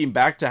was thinking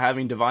back to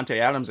having Devontae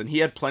Adams, and he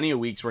had plenty of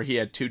weeks where he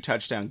had 2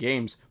 touchdown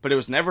games, but it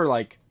was never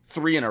like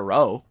 3 in a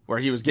row where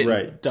he was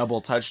getting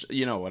double touched,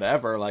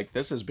 whatever. Like,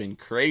 this has been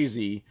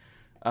crazy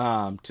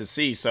to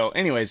see. So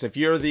anyways, if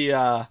you're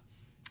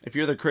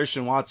the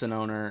Christian Watson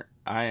owner,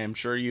 I am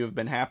sure you have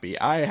been happy.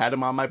 I had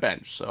him on my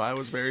bench, so I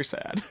was very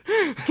sad.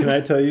 Can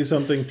I tell you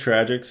something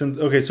tragic? So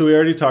we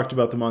already talked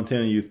about the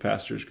Montana Youth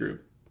Pastors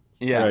group.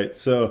 Yeah. Right.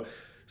 So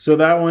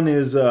that one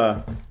is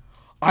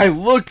I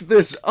looked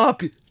this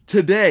up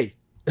today.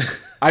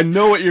 I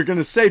know what you're going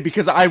to say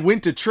because I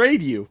went to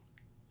trade you.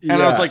 And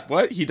I was like,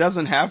 what? He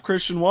doesn't have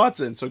Christian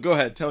Watson. So go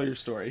ahead, tell your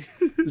story.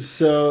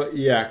 So,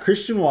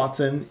 Christian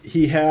Watson,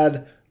 he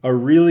had a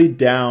really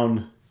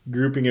down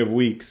grouping of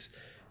weeks.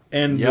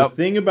 And the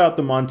thing about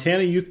the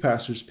Montana Youth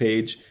Pastors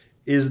page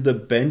is the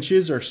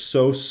benches are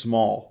so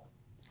small.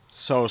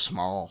 So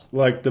small.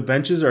 Like, the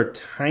benches are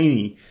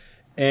tiny.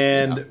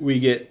 And we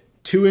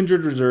get 2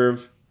 injured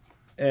reserve,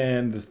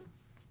 and,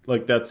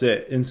 like, that's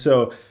it. And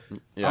so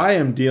I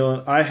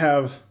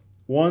have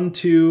 1,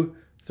 2,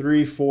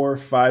 3, 4,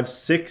 5,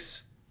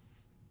 6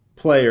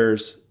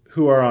 players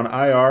who are on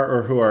IR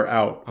or who are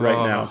out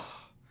right now.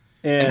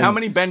 And how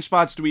many bench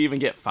spots do we even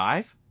get?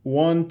 5?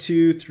 1,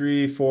 2,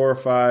 3, 4,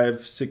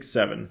 5, 6,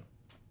 7.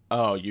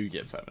 Oh, you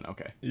get 7.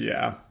 Okay.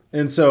 Yeah.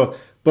 And so,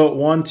 but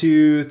 1,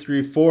 2,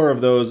 3, 4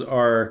 of those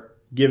are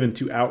given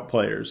to out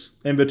players.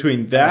 And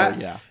between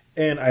that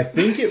and I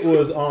think it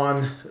was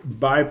on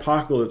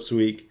Bipocalypse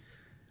Week,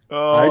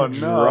 I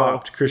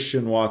dropped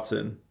Christian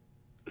Watson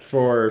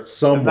for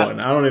someone.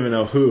 I don't even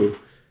know who.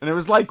 And it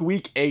was like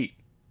week 8.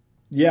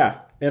 Yeah.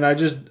 And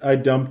I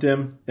dumped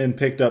him and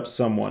picked up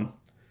someone.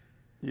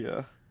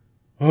 Yeah.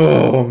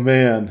 Oh,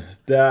 man.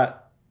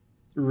 That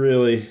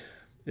really,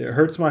 it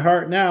hurts my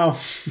heart now.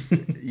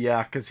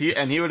 Yeah, because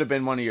he would have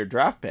been one of your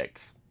draft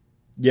picks.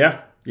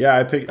 Yeah. Yeah,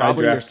 I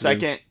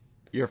drafted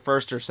your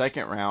first or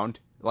second round.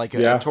 Like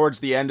towards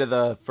the end of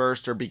the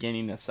first or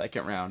beginning of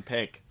second round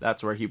pick.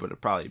 That's where he would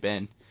have probably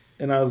been.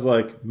 And I was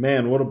like,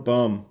 man, what a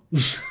bum.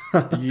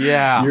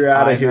 Yeah. You're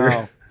out of here.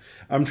 Know.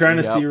 I'm trying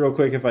to see real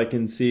quick if I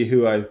can see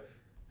who I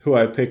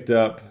picked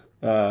up.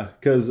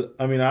 Because,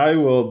 I mean, I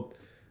will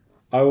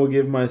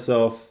give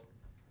myself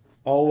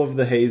all of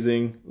the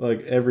hazing,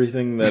 like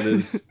everything that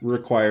is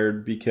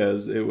required,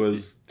 because it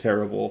was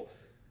terrible.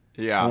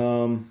 Yeah.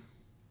 I'm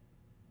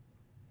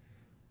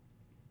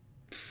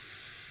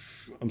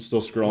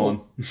still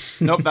scrolling.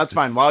 Nope, that's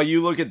fine. While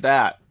you look at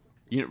that,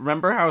 you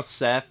remember how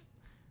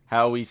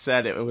we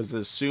said it was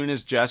as soon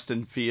as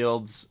Justin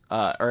Fields,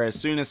 or as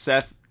soon as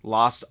Seth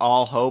lost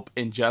all hope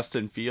in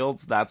Justin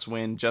Fields, that's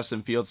when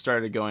Justin Fields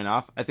started going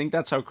off. I think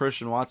that's how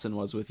Christian Watson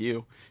was with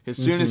you. As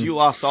soon as you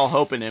lost all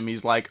hope in him,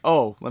 he's like,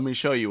 oh, let me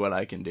show you what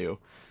I can do.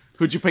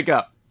 Who'd you pick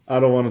up? I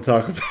don't want to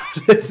talk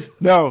about it.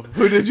 No.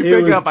 Who did you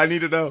pick up? I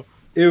need to know.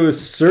 It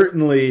was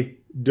certainly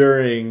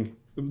during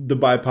the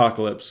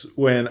Bipocalypse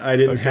when I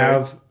didn't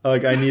have,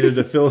 like, I needed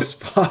to fill a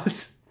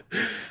spot.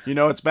 You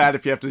know it's bad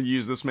if you have to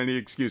use this many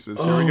excuses.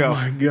 Here we go. Oh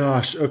my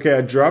gosh. Okay, I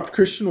dropped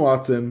Christian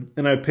Watson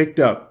and I picked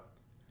up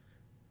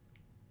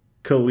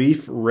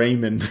Khalif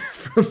Raymond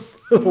from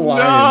the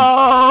Lions.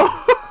 No!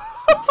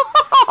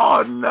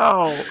 Oh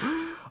no!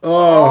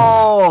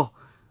 Oh,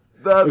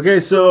 that's okay,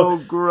 so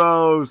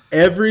gross.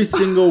 Every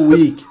single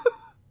week,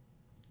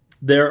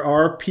 there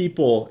are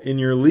people in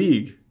your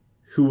league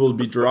who will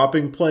be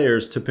dropping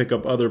players to pick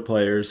up other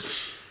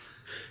players.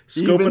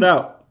 Scope it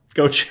out.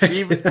 Go check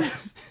it out.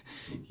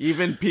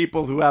 Even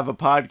people who have a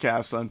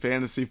podcast on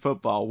fantasy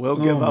football will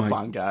give up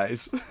on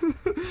guys.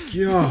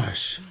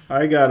 Gosh.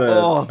 I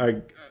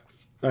gotta...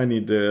 I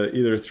need to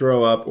either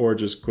throw up or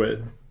just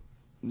quit.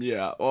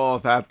 Yeah. Oh,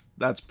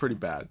 that's pretty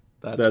bad.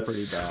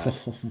 That's pretty bad.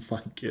 Oh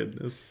my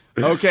goodness.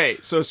 Okay,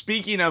 so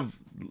speaking of...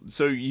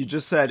 So you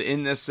just said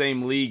in this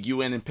same league, you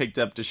went and picked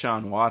up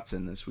Deshaun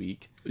Watson this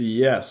week.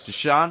 Yes.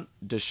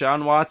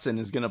 Deshaun Watson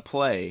is going to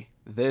play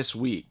this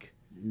week.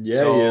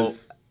 Yeah, he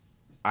is.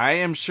 I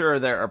am sure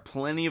there are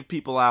plenty of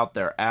people out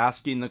there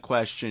asking the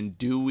question,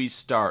 do we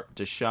start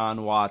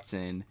Deshaun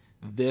Watson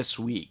this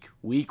week?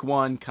 Week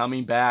 1,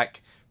 coming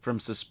back from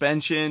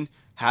suspension,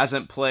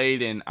 hasn't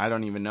played in I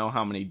don't even know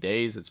how many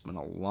days. It's been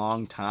a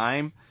long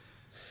time.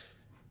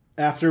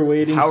 After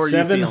waiting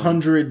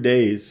 700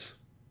 days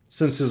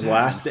since his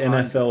last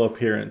NFL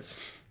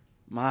appearance.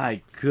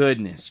 My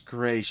goodness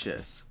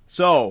gracious.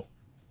 So,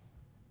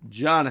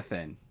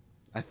 Jonathan,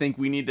 I think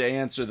we need to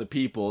answer the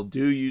people.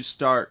 Do you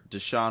start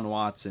Deshaun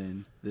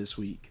Watson this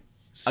week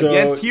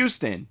against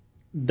Houston?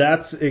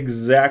 That's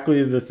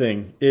exactly the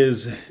thing.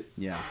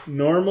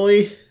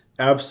 Normally,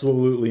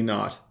 absolutely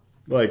not.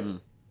 Like,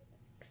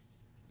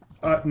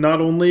 not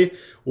only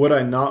would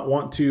I not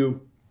want to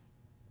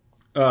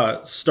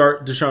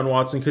start Deshaun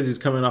Watson because he's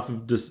coming off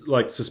of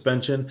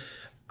suspension,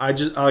 I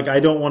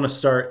don't want to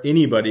start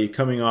anybody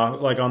coming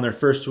off on their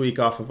first week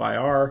off of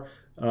IR.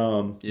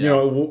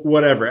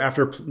 Whatever.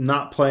 After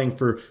not playing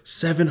for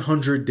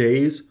 700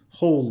 days,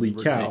 holy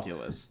cow.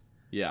 Ridiculous.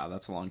 Yeah,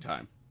 that's a long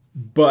time.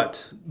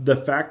 But the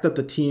fact that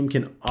the team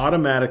can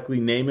automatically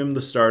name him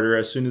the starter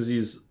as soon as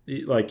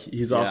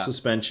he's off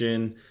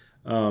suspension,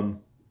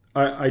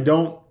 I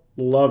don't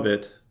love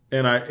it.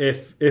 And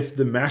if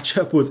the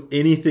matchup was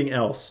anything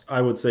else,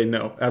 I would say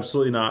no,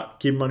 absolutely not.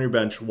 Keep him on your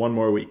bench one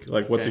more week.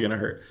 What's it going to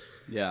hurt?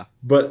 Yeah.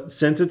 But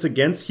since it's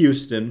against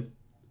Houston,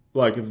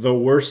 the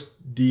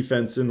worst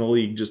defense in the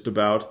league just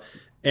about,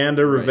 and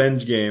a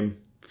revenge game,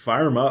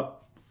 fire him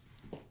up.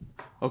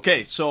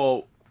 Okay,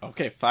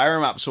 fire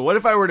him up. So what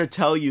if I were to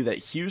tell you that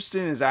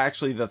Houston is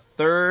actually the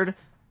 3rd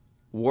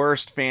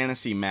worst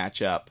fantasy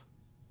matchup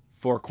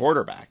for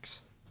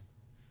quarterbacks?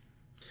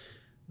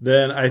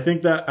 Then I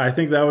think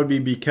that would be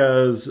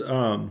because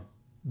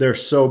they're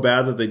so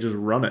bad that they just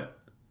run it.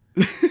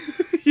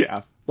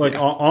 Yeah.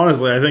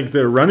 Honestly, I think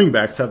their running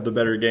backs have the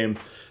better game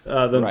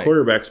than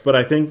quarterbacks. But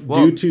I think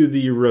due to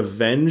the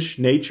revenge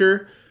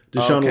nature,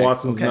 Deshaun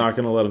Watson's not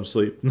going to let him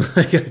sleep.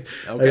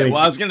 I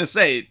was going to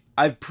say,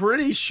 I'm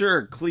pretty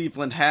sure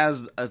Cleveland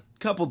has a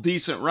couple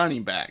decent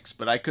running backs,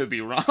 but I could be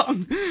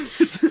wrong.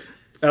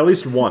 At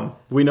least one.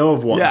 We know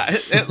of one. Yeah,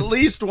 at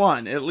least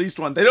one. At least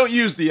one. They don't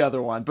use the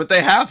other one, but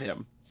they have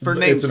him for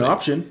namesake. It's an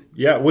option.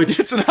 Yeah, which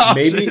it's an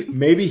option.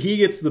 Maybe he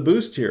gets the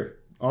boost here,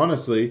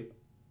 honestly.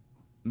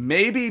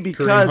 Maybe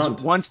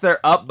because once they're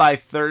up by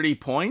 30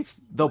 points,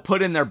 they'll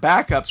put in their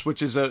backups,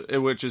 which is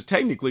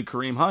technically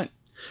Kareem Hunt.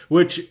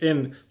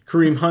 And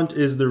Kareem Hunt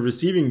is the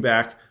receiving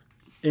back,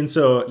 and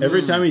so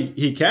every time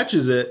he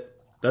catches it,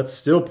 that's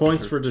still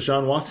points for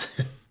Deshaun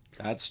Watson.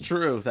 That's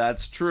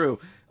true.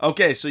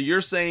 Okay, so you're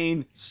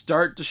saying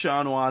start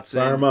Deshaun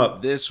Watson. Fire him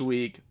up this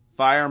week.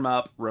 Fire him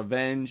up.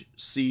 Revenge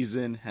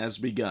season has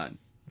begun.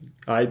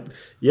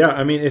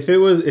 If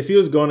he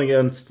was going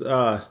against.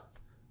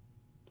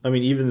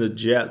 Even the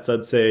Jets,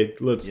 I'd say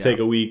let's take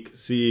a week,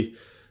 see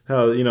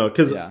how,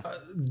 because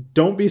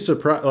don't be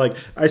surprised.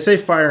 I say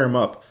fire him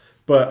up,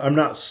 but I'm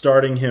not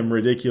starting him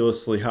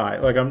ridiculously high.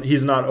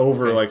 He's not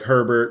over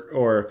Herbert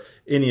or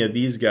any of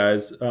these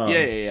guys.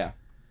 Yeah.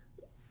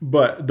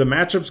 But the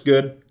matchup's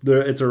good.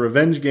 It's a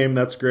revenge game.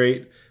 That's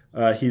great.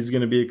 He's going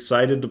to be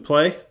excited to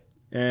play.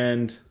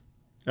 And,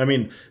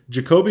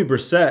 Jacoby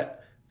Brissett,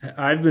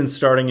 I've been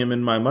starting him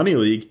in my money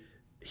league.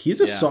 He's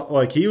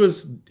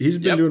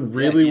been doing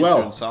really well.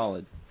 Doing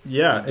solid.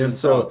 Yeah, and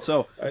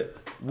so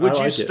would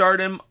you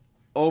start him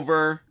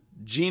over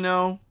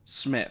Geno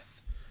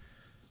Smith,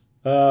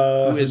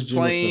 who is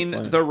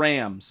playing the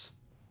Rams?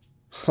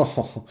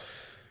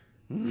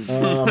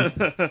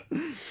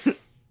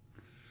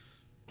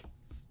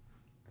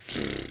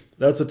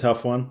 That's a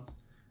tough one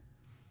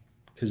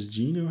because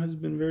Geno has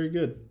been very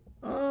good.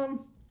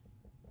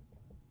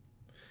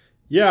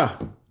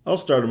 I'll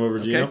start him over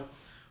Geno.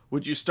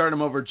 would you start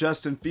him over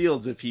Justin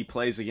Fields if he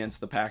plays against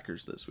the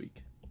Packers this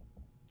week?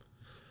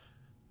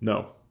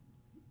 No,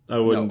 I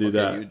wouldn't do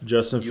that.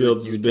 Justin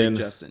Fields has been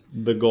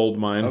the gold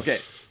mine.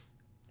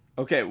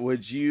 Okay.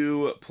 Would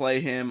you play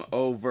him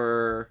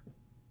over?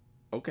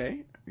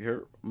 Okay,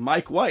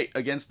 Mike White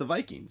against the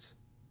Vikings.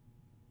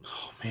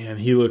 Oh man,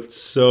 he looked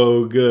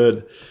so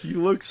good. He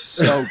looked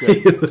so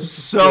good.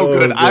 so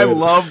good. I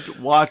loved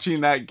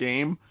watching that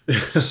game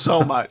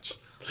so much.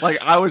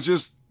 Like, I was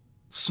just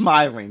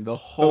smiling the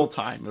whole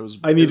time.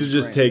 I need to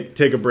just take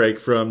a break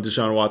from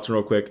Deshaun Watson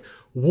real quick.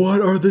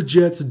 What are the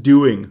Jets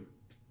doing?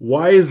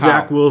 Why is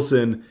Zach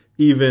Wilson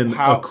even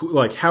how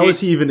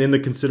is he even in the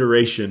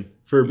consideration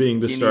for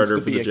being the starter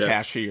for the Jets? He needs to be a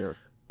cashier.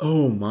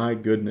 Oh my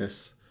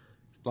goodness.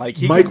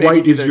 Like, Mike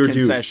White is your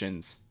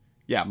concessions. Dude.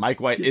 Yeah, Mike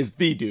White is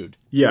the dude.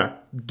 Yeah,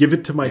 give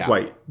it to Mike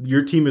White.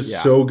 Your team is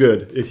so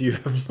good if you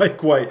have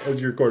Mike White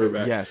as your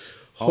quarterback. Yes.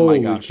 Holy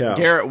my gosh. cow.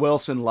 Garrett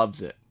Wilson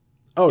loves it.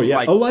 Oh, He's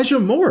like, Elijah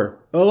Moore.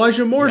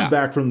 Elijah Moore's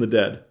back from the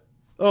dead.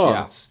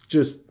 Oh, it's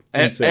just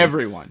insane.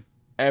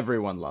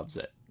 Everyone loves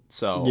it.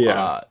 So,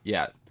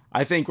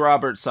 I think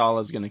Robert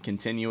Saleh is going to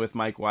continue with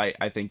Mike White.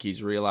 I think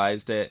he's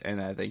realized it,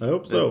 and I think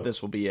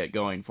this will be it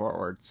going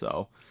forward.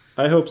 So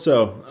I hope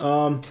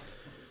so.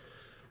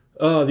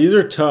 These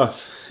are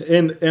tough,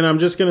 and I'm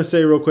just going to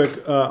say real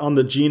quick on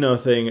the Geno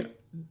thing.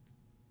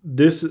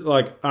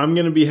 I'm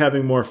going to be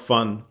having more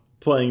fun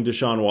playing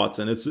Deshaun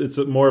Watson. It's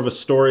more of a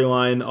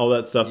storyline, all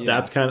that stuff. Yeah.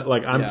 That's kind of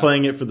like I'm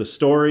playing it for the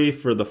story,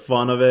 for the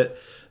fun of it.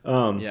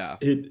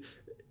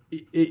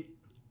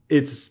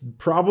 It's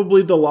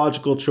probably the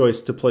logical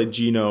choice to play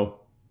Geno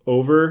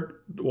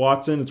over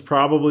Watson. It's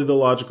probably the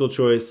logical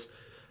choice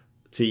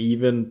to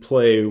even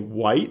play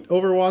White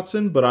over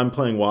Watson, but I'm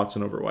playing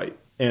Watson over White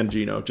and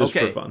Geno just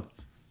for fun.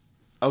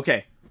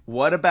 Okay.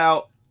 What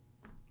about,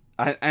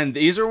 and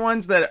these are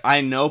ones that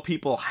I know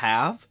people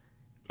have,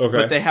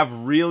 but they have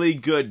really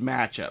good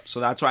matchups. So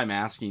that's why I'm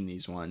asking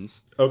these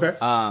ones. Okay.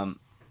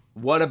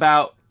 What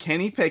about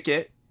Kenny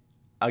Pickett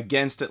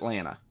against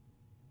Atlanta?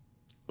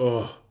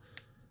 Oh,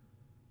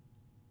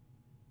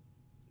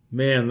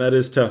 man, that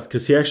is tough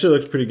because he actually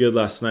looked pretty good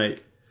last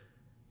night.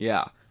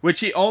 Yeah,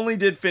 which he only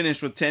did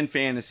finish with 10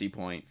 fantasy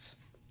points.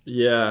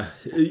 Yeah,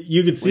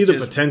 you could see the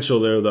potential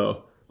there,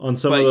 though. On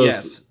some of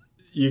those,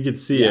 you could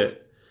see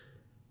it.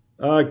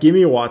 Give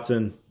me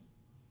Watson.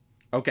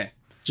 Okay.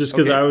 Just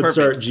because I would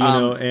start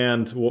Geno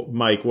and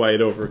Mike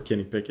White over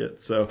Kenny Pickett.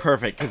 So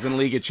perfect, because in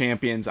League of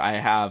Champions, I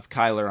have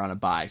Kyler on a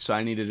bye, so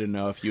I needed to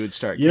know if you would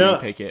start Kenny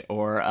Pickett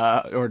or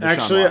Deshaun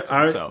actually,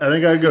 Watson. I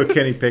think I'd go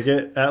Kenny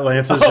Pickett.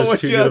 Atlanta's just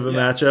too good of a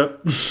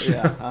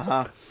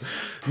matchup.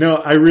 No,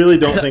 I really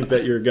don't think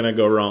that you're going to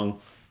go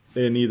wrong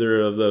in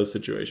either of those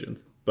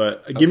situations.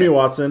 But give me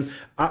Watson.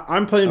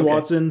 I'm playing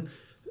Watson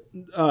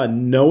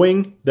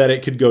knowing that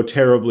it could go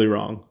terribly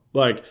wrong.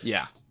 That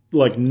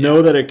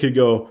it could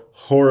go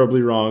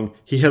horribly wrong.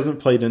 He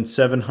hasn't played in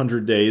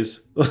 700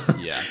 days.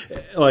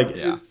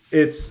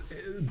 It's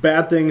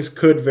bad things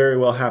could very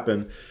well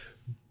happen.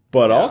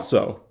 But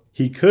also,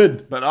 he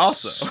could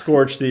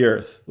scorch the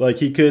earth. Like,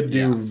 he could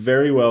do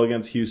very well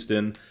against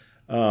Houston.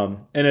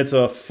 And it's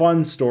a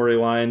fun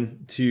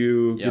storyline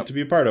to get to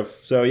be a part of.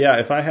 So,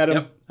 if I had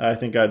him, I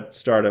think I'd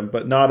start him,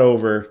 but not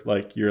over,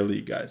 your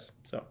elite guys.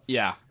 So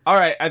yeah. All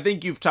right. I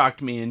think you've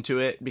talked me into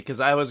it because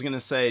I was going to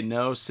say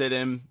no, sit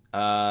him.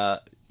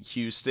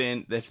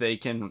 Houston, if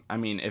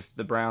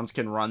the Browns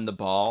can run the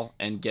ball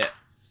and get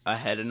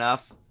ahead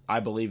enough, I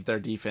believe their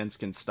defense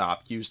can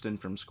stop Houston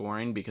from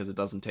scoring because it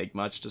doesn't take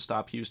much to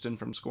stop Houston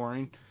from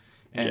scoring.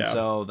 And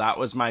so that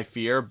was my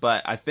fear.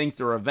 But I think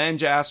the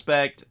revenge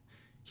aspect,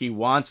 he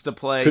wants to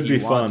play.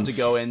 He wants to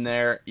go in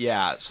there.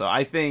 Yeah. So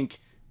I think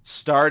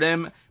start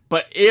him.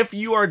 But if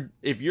you're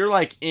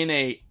in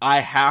a I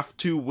have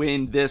to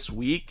win this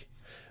week,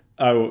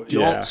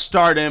 don't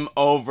start him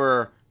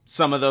over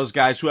some of those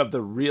guys who have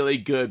the really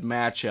good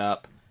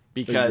matchup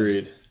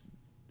because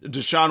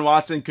Deshaun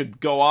Watson could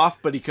go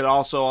off, but he could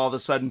also all of a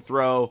sudden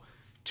throw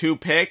 2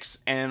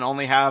 picks and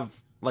only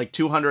have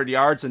 200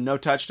 yards and no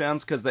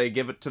touchdowns because they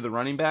give it to the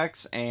running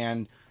backs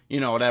and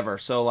whatever.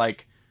 So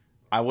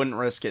I wouldn't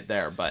risk it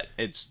there, but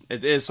it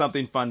is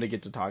something fun to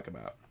get to talk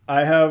about.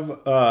 I have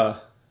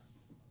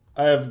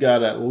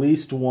got at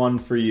least one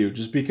for you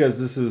just because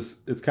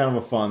it's kind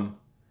of a fun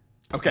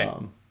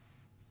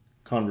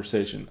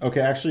conversation. Okay,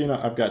 actually,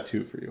 I've got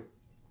 2 for you.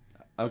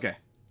 Okay.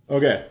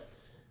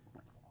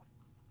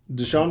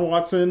 Deshaun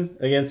Watson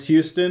against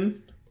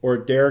Houston or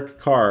Derek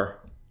Carr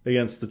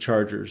against the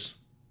Chargers?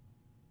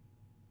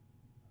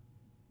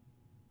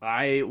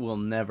 I will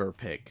never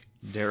pick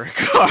Derek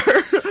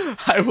Carr.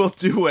 I will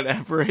do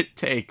whatever it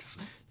takes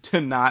to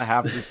not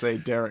have to say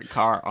Derek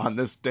Carr on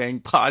this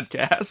dang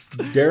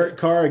podcast. Derek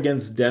Carr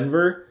against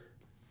Denver,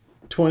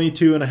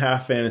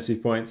 22.5 fantasy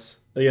points.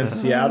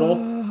 Against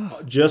Seattle,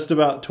 just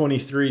about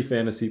 23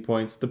 fantasy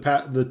points.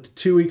 The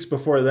 2 weeks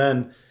before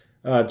then,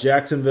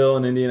 Jacksonville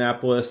and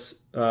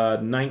Indianapolis,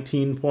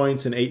 19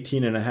 points and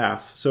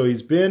 18.5. So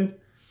he's been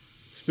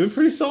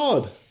pretty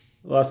solid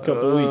the last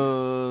couple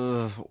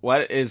of weeks.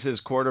 What is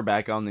his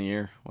quarterback on the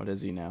year? What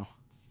is he now?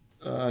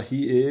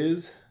 He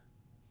is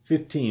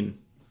 15.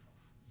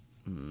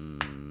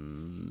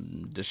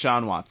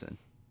 Deshaun Watson.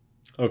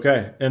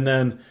 Okay, and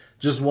then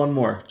just one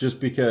more, just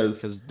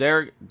because. Because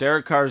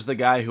Derek Carr's the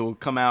guy who will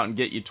come out and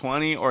get you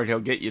 20, or he'll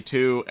get you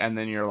 2, and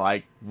then you're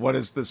like, what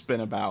has this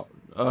been about?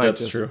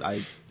 That's true.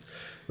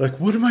 Like,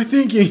 what am I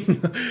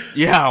thinking?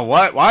 Yeah,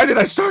 what? Why did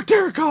I start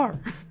Derek Carr?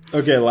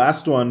 Okay,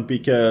 last one,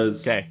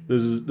 because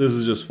this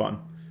is just fun.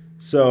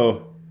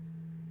 So,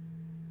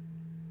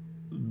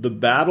 the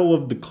battle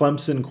of the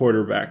Clemson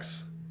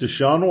quarterbacks,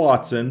 Deshaun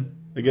Watson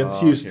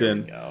against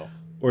Houston,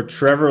 or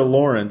Trevor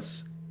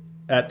Lawrence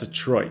at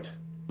Detroit.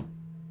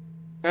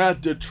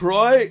 At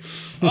Detroit?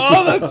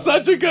 Oh, that's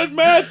such a good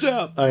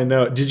matchup. I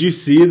know. Did you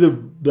see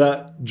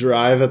that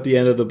drive at the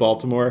end of the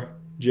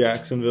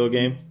Baltimore-Jacksonville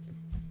game?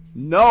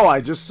 No,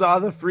 I just saw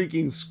the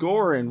freaking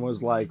score and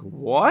was like,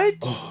 what?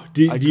 Oh,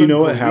 do you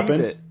know what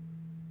happened? It.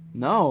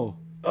 No.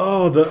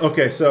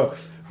 Oh, so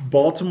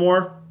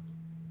Baltimore,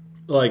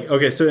 so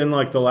in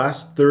the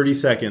last 30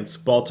 seconds,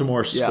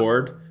 Baltimore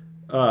scored.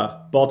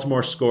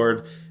 Baltimore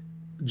scored.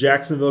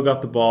 Jacksonville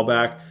got the ball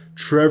back.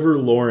 Trevor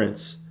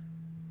Lawrence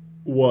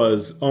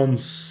was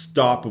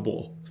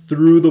unstoppable.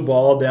 Threw the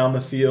ball down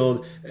the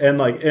field and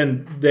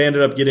they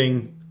ended up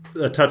getting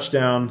a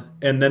touchdown,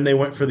 and then they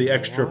went for the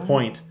extra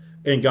point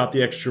and got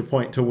the extra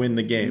point to win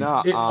the game.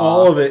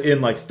 All of it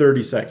in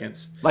 30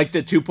 seconds. Like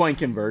the 2-point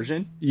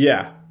conversion?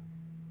 Yeah.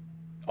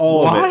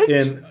 All of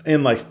it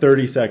in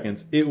 30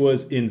 seconds. It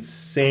was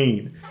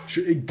insane.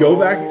 Go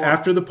back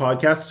after the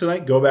podcast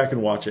tonight. Go back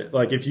and watch it.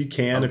 If you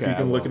can, if you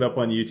can look it up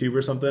on YouTube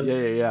or something.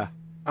 Yeah.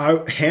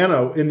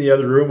 Hannah in the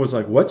other room was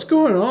like, "What's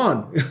going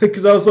on?"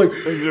 Because I was like,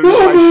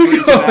 "Oh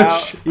my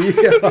gosh!"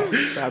 Yeah,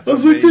 I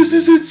was like, "This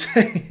is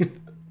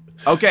insane."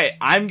 Okay,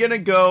 I'm gonna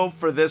go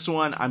for this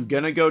one. I'm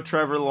gonna go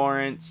Trevor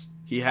Lawrence.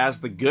 He has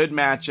the good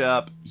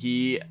matchup.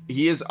 He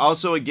is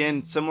also,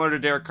 again, similar to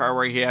Derek Carr,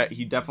 where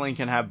he definitely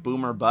can have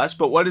boom or bust.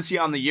 But what is he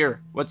on the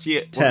year? What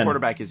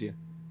quarterback is he?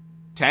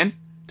 10?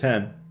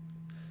 10.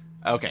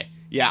 Okay.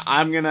 Yeah,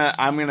 I'm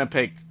gonna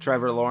pick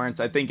Trevor Lawrence.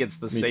 I think it's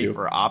the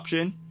safer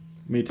option.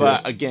 Me too.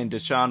 But again,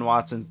 Deshaun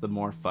Watson's the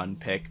more fun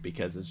pick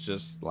because it's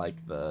just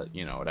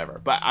whatever.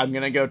 But I'm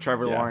gonna go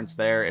Trevor Lawrence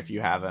there. If you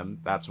have him,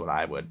 that's what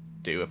I would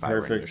do if I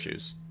were in your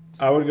shoes.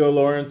 I would go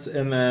Lawrence,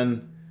 and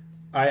then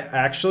I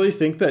actually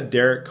think that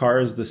Derek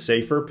Carr is the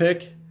safer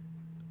pick.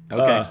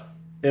 Okay.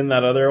 In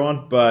that other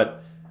one,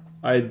 but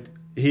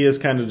he is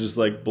kind of just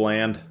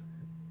bland.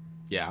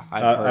 Yeah,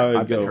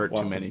 I've been hurt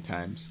Watson too many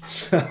times.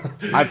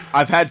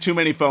 I've had too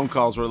many phone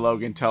calls where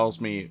Logan tells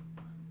me,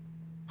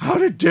 "How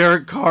did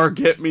Derek Carr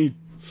get me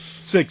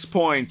 6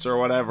 points or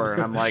whatever?"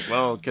 And I'm like,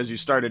 "Well, because you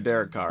started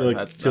Derek Carr.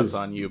 That's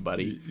on you,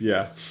 buddy."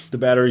 Yeah, the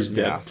battery's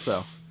dead. Yeah,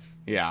 so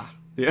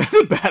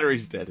the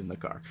battery's dead in the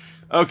car.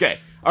 Okay,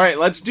 all right.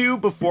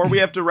 Before we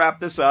have to wrap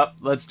this up,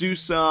 let's do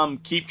some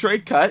keep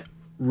trade cut.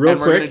 Real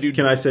quick,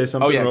 can I say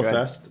something real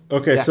fast?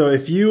 Okay, so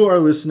if you are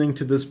listening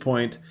to this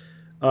point,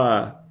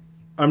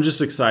 I'm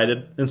just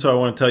excited, and so I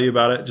want to tell you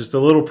about it. Just a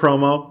little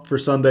promo for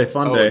Sunday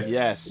Funday.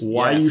 Yes.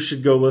 Why you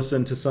should go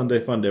listen to Sunday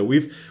Funday.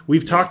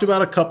 We've talked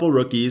about a couple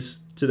rookies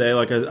today,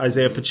 like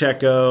Isaiah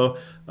Pacheco.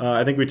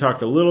 I think we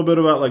talked a little bit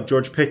about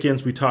George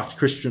Pickens. We talked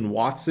Christian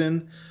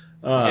Watson.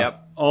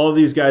 All of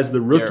these guys,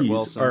 the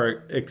rookies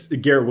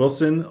Garrett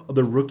Wilson.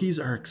 The rookies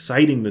are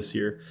exciting this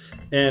year,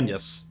 and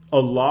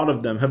a lot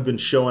of them have been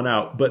showing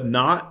out, but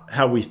not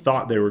how we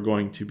thought they were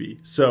going to be.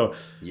 So,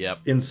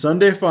 in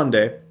Sunday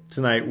Funday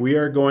tonight, we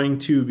are going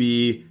to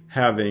be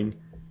having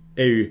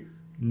we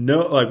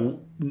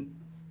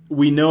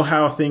know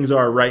how things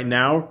are right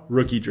now,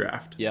 rookie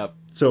draft.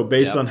 So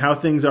based on how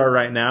things are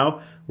right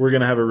now, we're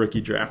going to have a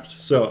rookie draft.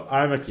 So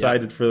I'm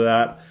excited for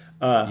that.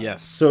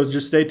 So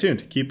just stay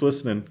tuned. Keep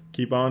listening.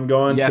 Keep on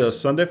going to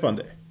Sunday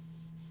Funday.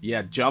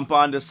 Yeah, jump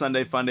on to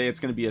Sunday Funday. It's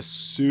going to be a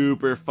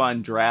super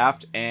fun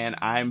draft, and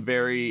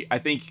I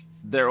think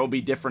there will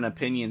be different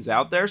opinions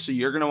out there, so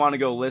you're going to want to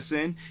go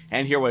listen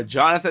and hear what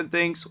Jonathan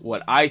thinks,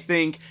 what I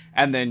think,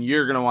 and then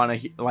you're going to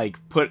want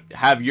to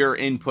have your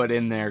input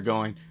in there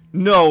going,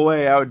 no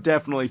way, I would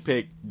definitely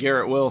pick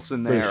Garrett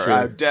Wilson there. Sure.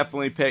 I would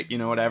definitely pick,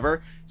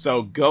 whatever.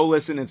 So go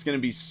listen. It's going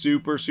to be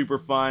super, super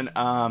fun.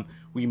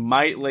 We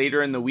might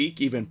later in the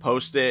week even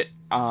post it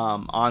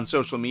on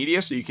social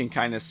media so you can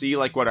kind of see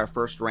what our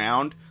first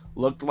round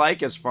looked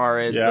like as far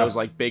as those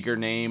bigger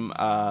name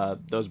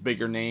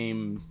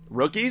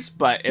rookies,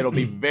 but it'll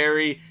be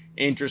very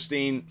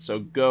interesting. So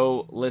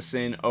go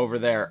listen over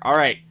there. All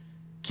right.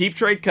 Keep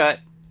Trade Cut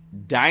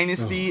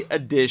Dynasty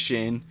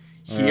Edition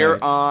here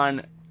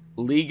on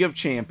League of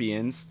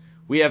Champions.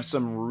 We have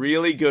some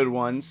really good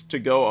ones to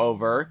go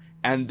over,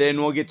 and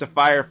then we'll get to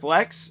Fire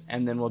Flex,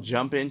 and then we'll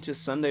jump into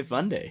Sunday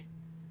Funday.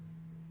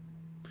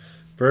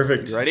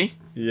 Perfect. You ready?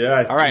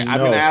 Yeah. All right. I'm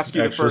going to ask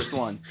you the first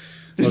one.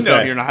 Okay.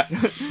 No, you're not.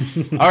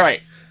 All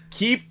right.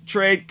 Keep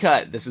Trade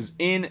Cut. This is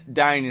in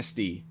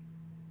Dynasty.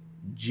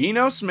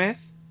 Geno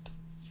Smith,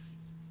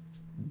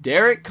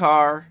 Derek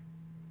Carr,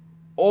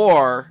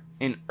 or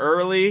an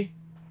early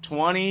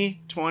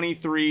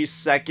 2023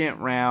 second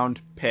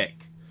round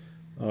pick.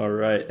 All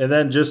right. And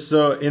then just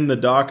so in the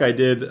doc, I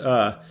did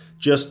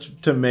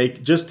just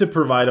to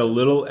provide a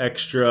little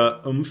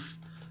extra oomph.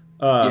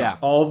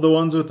 All of the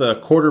ones with a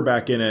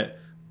quarterback in it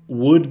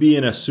would be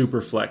in a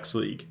super flex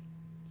league.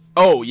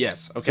 Oh,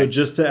 yes. Okay. So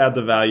just to add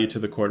the value to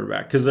the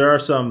quarterback, because there are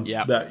some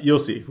that you'll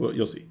see. Well,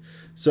 you'll see.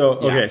 So,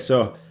 okay.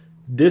 So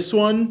this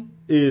one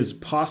is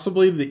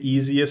possibly the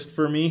easiest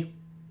for me.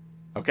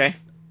 Okay.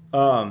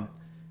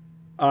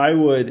 I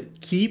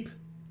would keep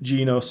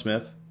Geno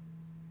Smith.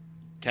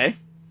 Okay.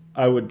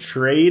 I would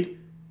trade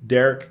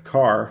Derek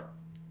Carr.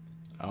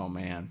 Oh,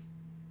 man.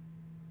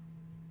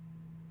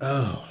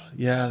 Oh,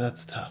 yeah,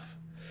 that's tough.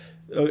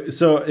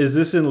 So is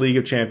this in League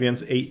of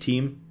Champions,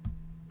 8-team?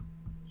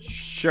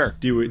 Sure.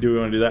 Do we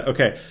want to do that?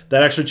 Okay,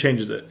 that actually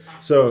changes it.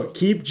 So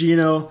keep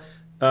Geno,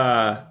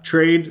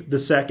 trade the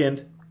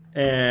second,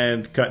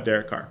 and cut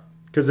Derek Carr.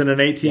 Because in an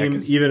 8-team,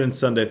 even in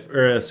Sunday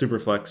or a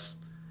Superflex.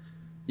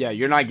 Yeah,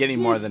 you're not getting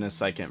more than a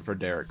second for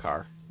Derek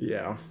Carr.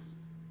 Yeah.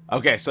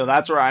 Okay, so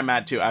that's where I'm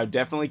at too. I would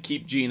definitely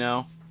keep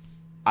Geno.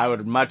 I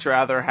would much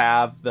rather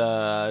have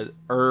the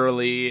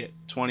early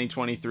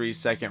 2023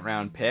 second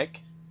round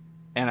pick,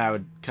 and I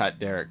would cut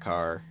Derek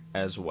Carr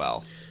as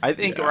well. I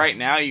think right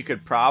now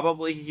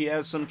he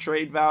has some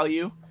trade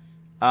value.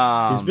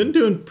 He's been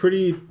doing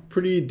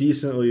pretty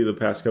decently the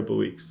past couple of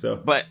weeks. So,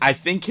 but I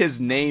think his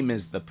name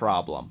is the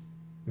problem.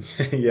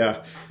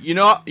 Yeah. You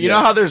know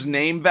how there's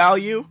name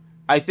value?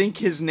 I think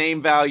his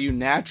name value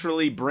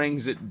naturally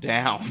brings it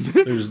down,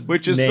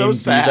 which is so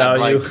sad.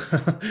 Like,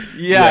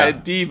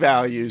 it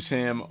devalues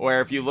him.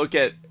 Where if you look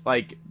at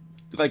like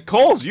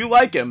Coles, you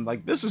like him.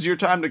 Like, this is your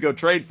time to go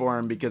trade for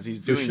him because he's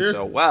doing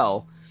so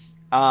well.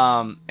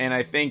 And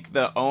I think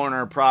the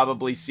owner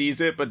probably sees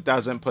it, but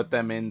doesn't put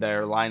them in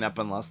their lineup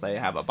unless they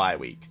have a bye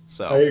week.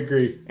 So I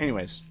agree.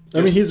 Anyways,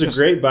 he's a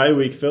great bye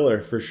week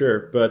filler for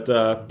sure. But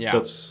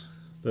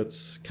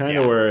that's kind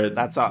of where it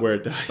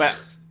dies. But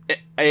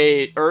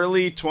a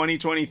early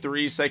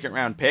 2023 second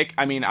round pick.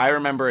 I mean, I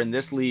remember in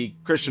this league,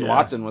 Christian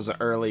Watson was an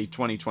early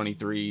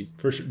 2023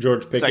 for sure.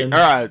 George Pickens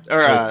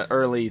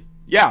early.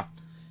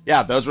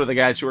 Yeah, those were the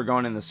guys who were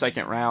going in the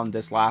second round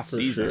this last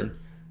season.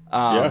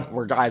 Sure.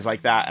 Were guys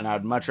like that, and I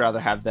would much rather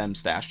have them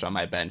stashed on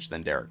my bench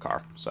than Derek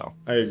Carr. So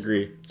I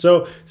agree.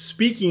 So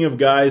speaking of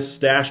guys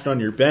stashed on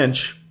your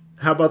bench,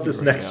 how about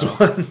this next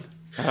one?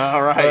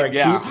 All right,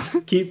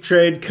 Keep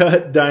Trade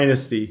Cut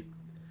Dynasty.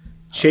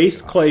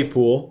 Chase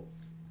Claypool,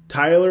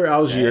 Tyler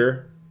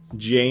Algier,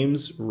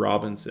 James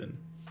Robinson.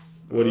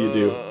 What do you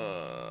do?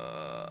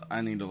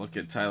 I need to look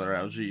at Tyler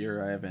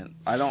Algier.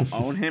 I don't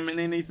own him in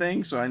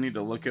anything, so I need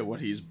to look at what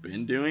he's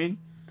been doing.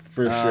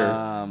 For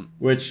sure.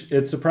 Which,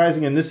 it's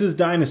surprising, and this is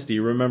Dynasty.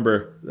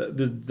 Remember,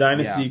 the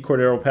Dynasty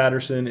Cordero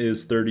Patterson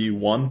is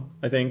 31,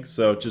 I think,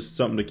 so just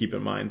something to keep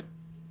in mind.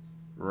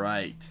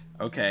 Right.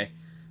 Okay.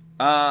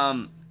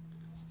 Oh,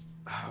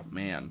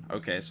 man.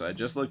 Okay, so I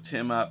just looked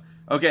him up.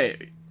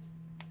 Okay,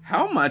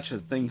 how much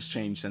has things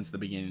changed since the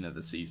beginning of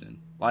the season?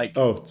 Like,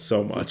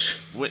 so much.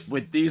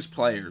 With these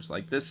players,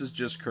 like, this is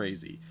just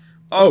crazy.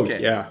 Okay. Oh,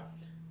 yeah.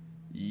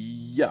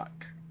 Yuck.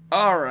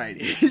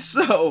 Alrighty.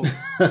 So,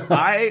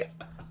 I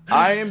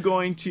am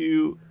going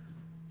to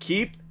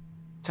keep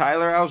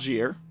Tyler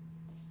Algier.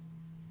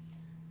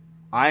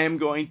 I am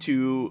going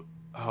to...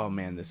 Oh,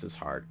 man, this is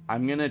hard.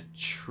 I'm going to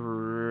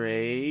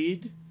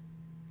trade...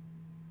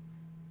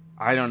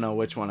 I don't know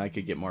which one I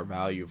could get more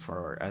value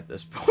for at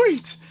this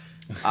point.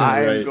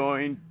 I'm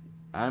going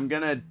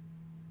to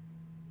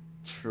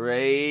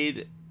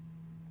trade...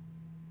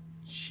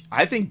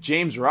 I think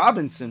James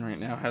Robinson right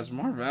now has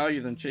more value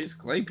than Chase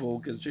Claypool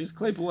because Chase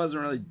Claypool hasn't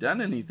really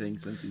done anything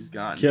since he's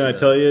gotten. Can I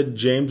tell you,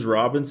 James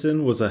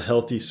Robinson was a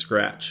healthy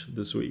scratch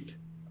this week.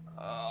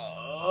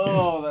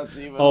 Oh, that's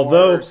even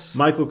Although worse.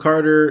 Michael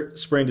Carter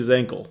sprained his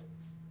ankle.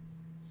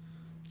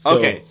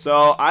 Okay,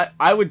 so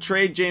I would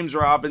trade James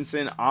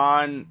Robinson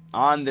on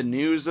the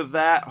news of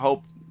that,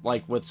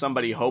 with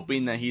somebody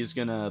hoping that he's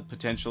going to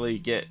potentially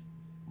get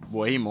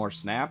way more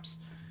snaps.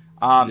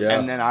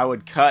 And then I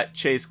would cut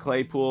Chase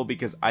Claypool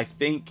because I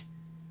think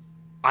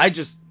I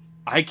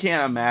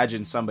can't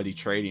imagine somebody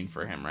trading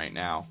for him right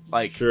now.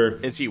 Like,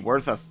 is he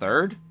worth a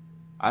third?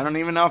 I don't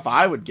even know if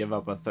I would give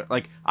up a third.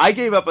 Like, I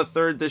gave up a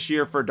third this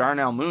year for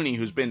Darnell Mooney,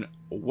 who's been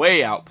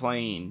way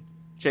outplaying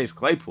Chase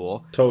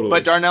Claypool. Totally.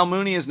 But Darnell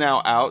Mooney is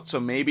now out, so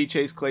maybe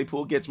Chase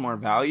Claypool gets more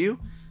value.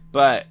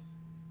 But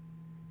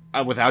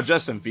without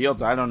Justin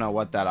Fields, I don't know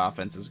what that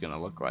offense is going to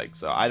look like.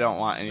 So I don't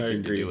want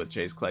anything to do with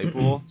Chase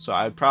Claypool. So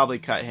I'd probably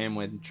cut him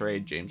and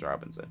trade James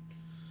Robinson.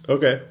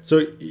 Okay.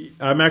 So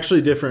I'm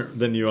actually different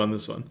than you on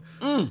this one.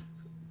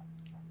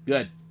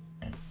 Good.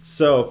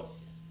 So,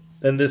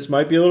 and this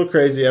might be a little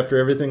crazy after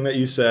everything that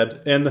you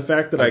said, and the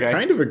fact that I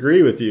kind of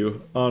agree with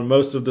you on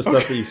most of the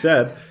stuff that you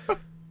said.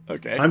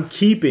 Okay. I'm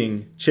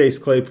keeping Chase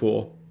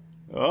Claypool.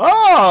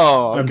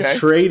 Oh, okay. I'm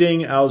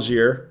trading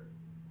Algier,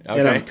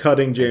 and I'm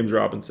cutting James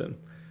Robinson.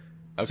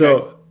 Okay.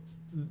 So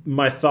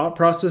my thought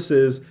process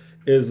is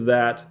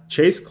that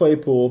Chase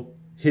Claypool,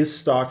 his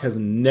stock has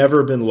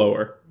never been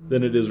lower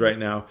than it is right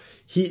now.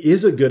 He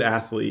is a good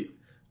athlete,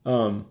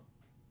 and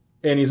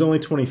he's only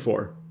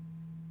 24.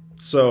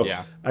 So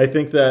I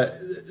think that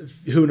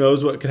who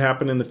knows what could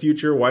happen in the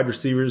future. Wide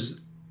receivers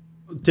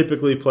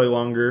typically play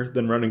longer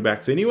than running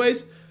backs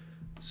anyways.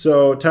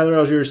 So Tyler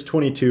Allgeier's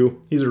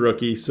 22. He's a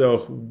rookie, so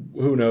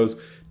who knows.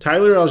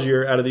 Tyler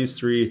Allgeier, out of these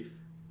three,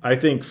 I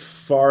think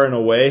far and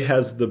away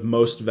has the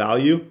most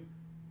value.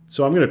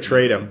 So I'm going to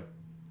trade him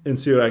and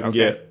see what I can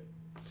get.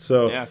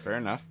 So yeah, fair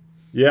enough.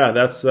 Yeah,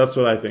 that's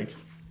what I think.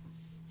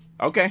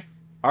 Okay.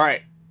 All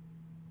right.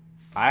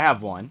 I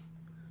have one.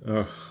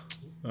 Oh,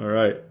 all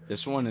right.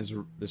 This one's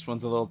a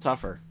little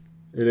tougher.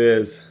 It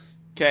is.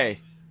 Okay.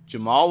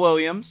 Jamal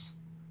Williams,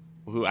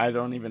 who I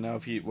don't even know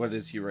what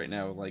is he right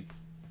now? Like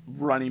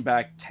running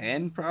back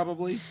 10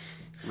 probably?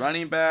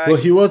 Running back. Well,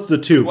 he was the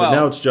 2, 12. but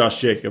now it's Josh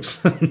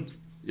Jacobs.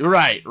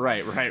 Right.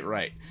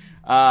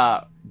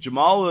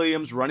 Jamal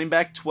Williams, running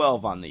back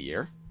 12 on the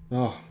year.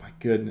 Oh, my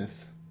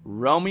goodness.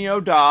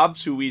 Romeo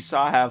Doubs, who we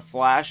saw have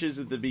flashes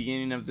at the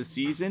beginning of the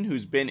season,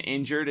 who's been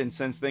injured, and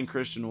since then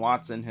Christian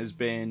Watson has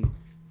been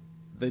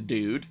the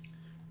dude.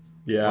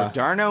 Yeah. Or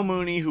Darnell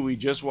Mooney, who we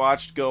just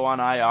watched go on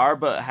IR,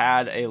 but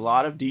had a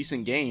lot of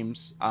decent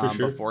games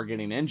before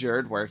getting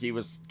injured, where he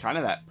was kind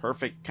of that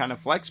perfect kind of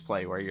flex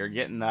play where you're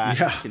getting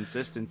that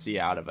consistency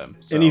out to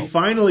So, and he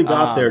finally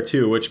got there,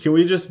 too, which can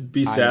we just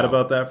be sad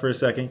about that for a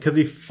second? Because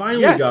he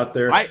finally got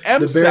there. I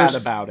am sad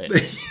about it.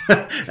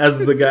 As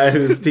the guy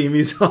whose team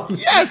he's on.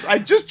 Yes, I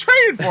just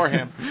traded for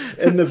him.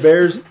 And the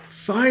Bears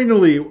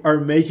finally are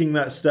making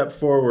that step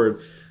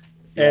forward.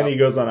 And he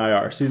goes on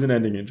IR,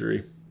 season-ending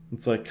injury.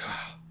 It's like...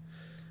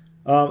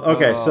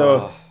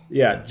 so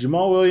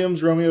Jamal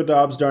Williams, Romeo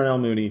Doubs, Darnell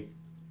Mooney.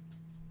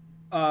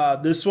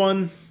 This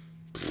one,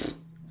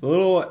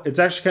 it's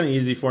actually kind of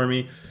easy for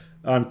me.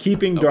 I'm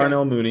keeping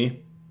Darnell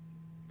Mooney.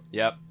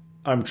 Yep.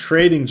 I'm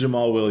trading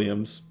Jamal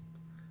Williams.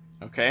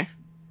 Okay.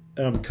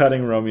 And I'm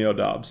cutting Romeo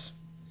Doubs.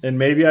 And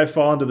maybe I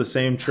fall into the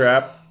same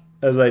trap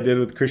as I did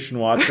with Christian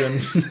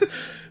Watson.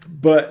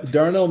 But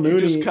Darnell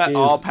Mooney just cut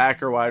all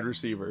Packer wide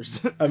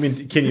receivers. I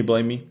mean, can you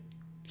blame me?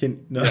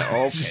 No,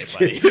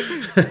 okay, buddy.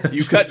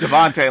 You cut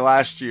Devontae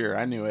last year.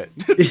 I knew it.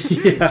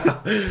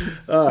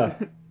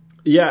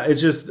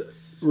 It's just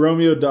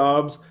Romeo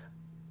Doubs.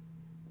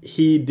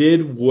 He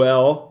did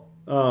well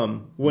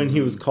when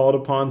he was called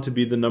upon to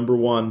be the number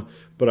 1,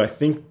 but I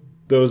think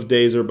those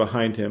days are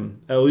behind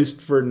him, at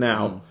least for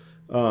now.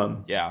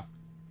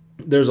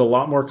 There's a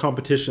lot more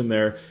competition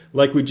there.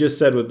 Like we just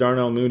said with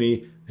Darnell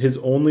Mooney, his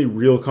only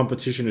real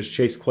competition is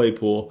Chase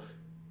Claypool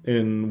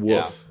in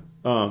Wolf.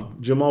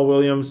 Jamal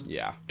Williams,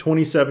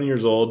 27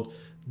 years old.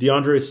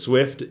 DeAndre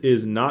Swift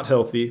is not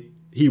healthy.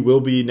 He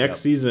will be next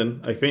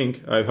season,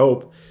 I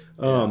hope.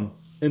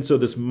 And so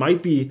this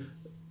might be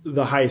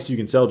the highest you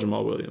can sell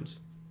Jamal Williams.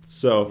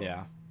 So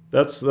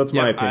that's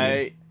my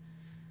opinion.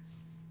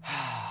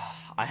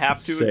 I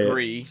have to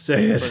agree for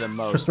the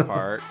most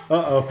part.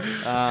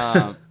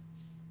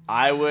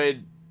 I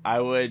would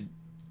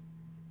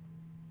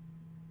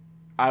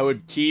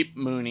keep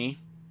Mooney.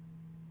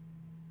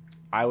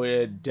 I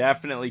would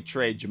definitely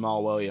trade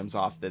Jamal Williams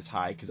off this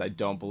high because I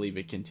don't believe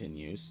it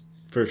continues.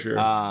 For sure.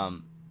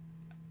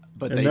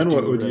 But they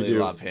really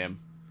love him.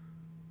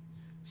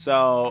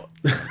 So,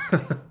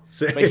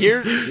 but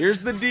here's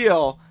the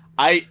deal.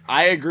 I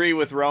agree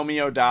with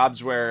Romeo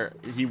Doubs where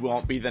he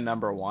won't be the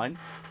number 1,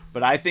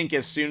 but I think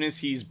as soon as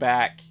he's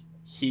back,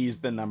 he's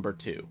the number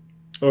 2.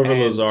 Over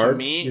Lazard, to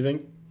me, you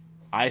think?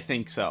 I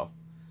think so.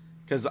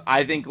 Because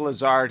I think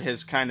Lazard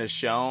has kind of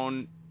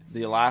shown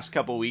the last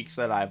couple weeks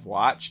that I've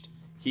watched,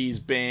 he's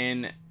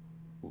been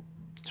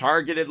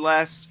targeted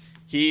less.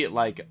 He,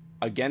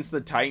 against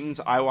the Titans,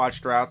 I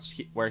watched routes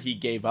where he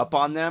gave up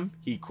on them.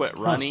 He quit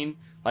running,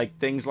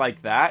 things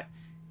like that.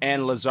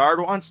 And Lazard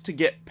wants to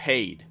get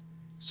paid.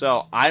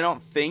 So I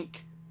don't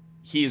think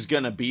he's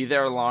going to be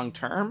there long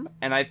term.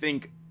 And I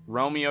think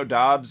Romeo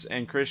Doubs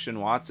and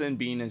Christian Watson,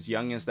 being as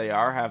young as they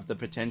are, have the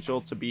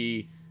potential to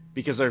be,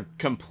 because they're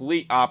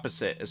complete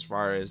opposite as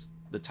far as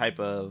the type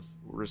of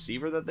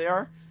receiver that they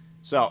are.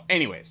 So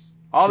anyways,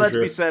 to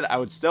be said, I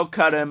would still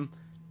cut him.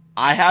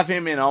 I have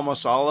him in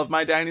almost all of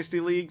my dynasty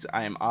leagues.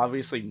 I am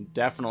obviously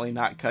definitely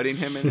not cutting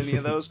him in any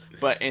of those.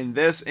 But in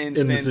this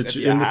instance,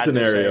 in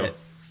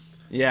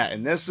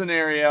this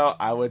scenario,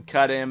 I would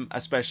cut him,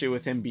 especially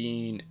with him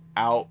being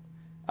out.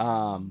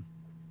 And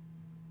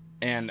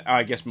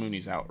I guess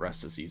Mooney's out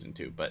rest of the season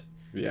too. But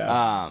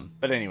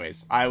but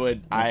anyways, I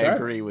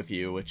agree with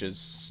you, which is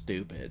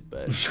stupid.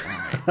 But all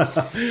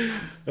right.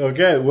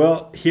 Okay,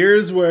 well,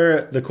 here's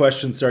where the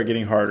questions start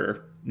getting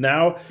harder.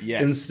 Now,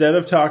 instead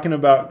of talking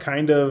about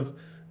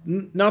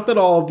not that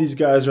all of these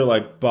guys are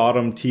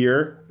bottom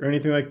tier or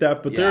anything like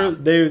that, but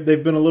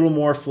they've been a little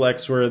more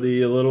flex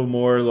worthy, a little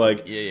more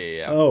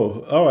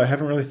oh, I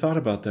haven't really thought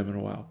about them in a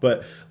while.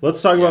 But let's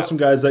talk about some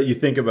guys that you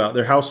think about.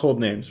 They're household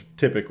names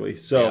typically.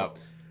 So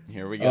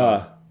here we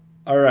go.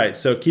 All right,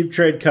 so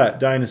KeepTradeCut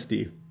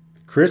Dynasty.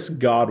 Chris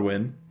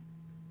Godwin,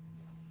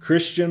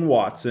 Christian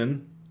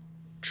Watson,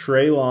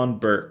 Treylon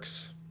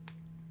Burks,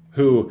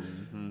 who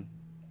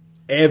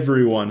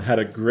everyone had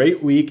a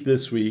great week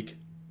this week.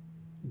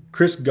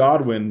 Chris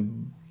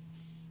Godwin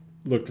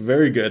looked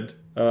very good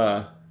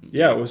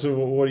Yeah. So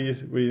what do you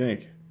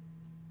think?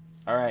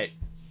 All right,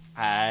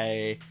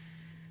 I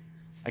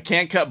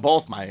can't cut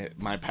both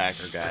my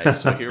Packer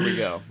guys, so here we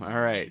go. All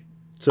right.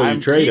 So I'm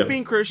you trade him.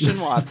 keeping Christian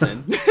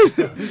Watson.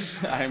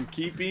 I'm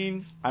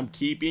keeping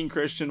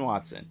Christian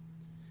Watson.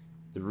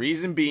 The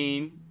reason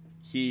being,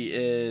 he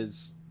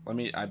is.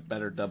 I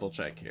better double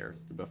check here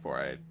before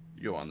I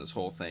go on this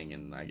whole thing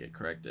and I get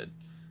corrected.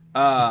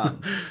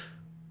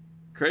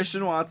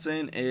 Christian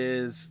Watson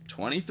is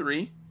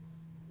 23.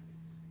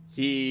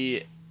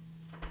 He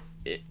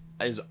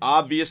is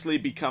obviously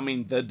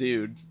becoming the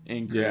dude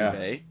in Green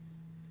Bay.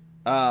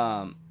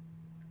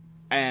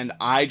 And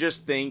I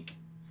just think,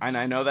 and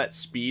I know that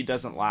speed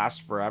doesn't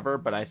last forever,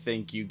 but I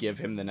think you give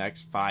him the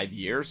next 5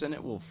 years and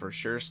it will for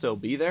sure still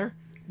be there.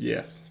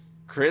 Yes.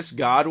 Chris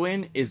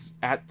Godwin is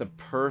at the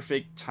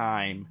perfect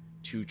time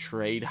to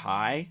trade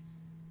high.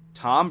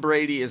 Tom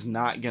Brady is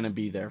not going to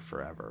be there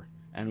forever.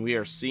 And we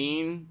are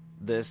seeing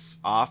this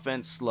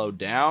offense slow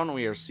down.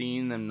 We are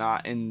seeing them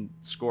not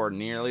score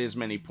nearly as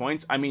many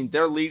points. I mean,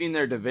 they're leading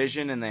their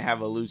division and they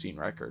have a losing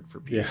record, for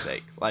Pete's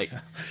sake. Like,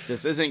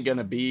 this isn't going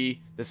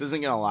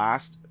to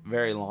last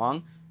very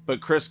long.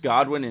 But Chris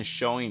Godwin is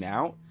showing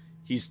out.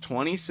 He's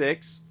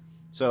 26.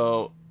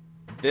 So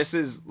this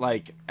is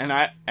like, and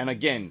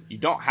again, you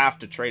don't have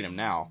to trade him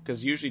now,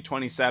 because usually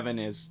 27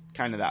 is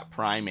kind of that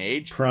prime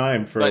age.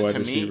 Prime for a wide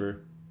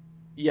receiver.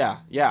 Yeah.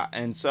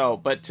 And so,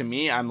 but to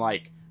me, I'm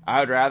like, I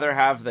would rather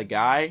have the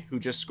guy who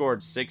just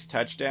scored 6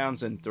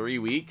 touchdowns in 3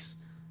 weeks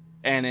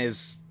and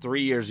is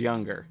 3 years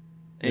younger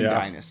in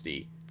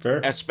Dynasty. Fair.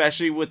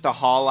 Especially with the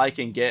haul I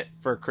can get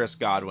for Chris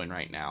Godwin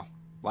right now.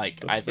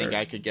 Like, that's I think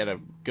fair. I could get a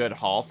good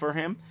haul for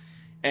him.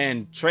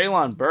 And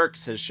Treylon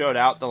Burks has showed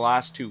out the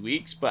last 2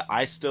 weeks, but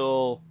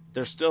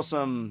there's still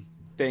some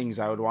things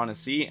I would want to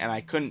see, and I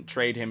couldn't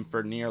trade him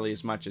for nearly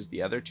as much as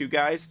the other two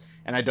guys,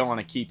 and I don't want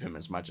to keep him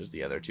as much as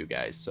the other two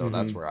guys, so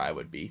that's where I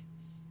would be.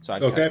 So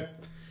I'd cut him.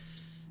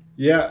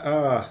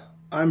 Yeah,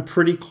 I'm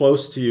pretty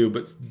close to you,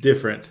 but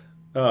different.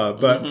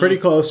 But pretty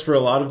close for a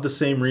lot of the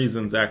same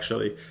reasons,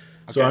 actually.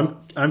 So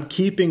I'm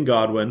keeping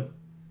Godwin.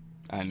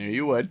 I knew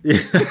you would.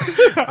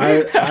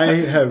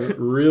 I have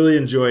really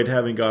enjoyed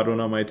having Godwin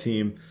on my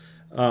team.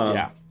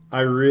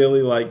 I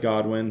really like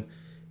Godwin.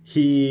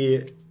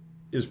 He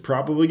is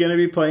probably going to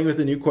be playing with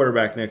a new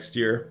quarterback next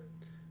year.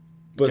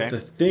 But the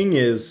thing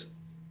is,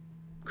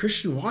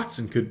 Christian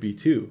Watson could be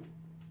too.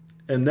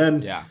 And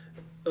then,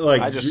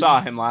 I just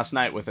saw him last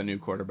night with a new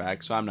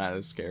quarterback, so I'm not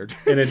as scared.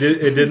 And it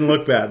didn't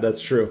look bad.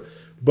 That's true.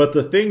 But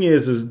the thing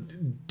is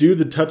do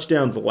the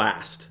touchdowns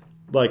last?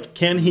 Like,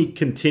 can he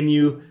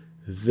continue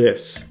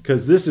this?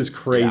 Because this is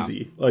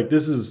crazy. Like,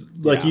 this is,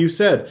 like you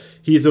said,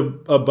 he's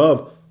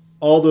above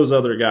all those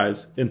other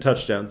guys in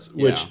touchdowns,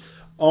 which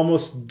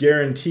almost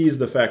guarantees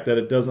the fact that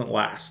it doesn't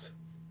last.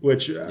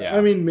 Which,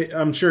 I mean,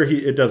 I'm sure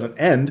it doesn't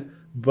end,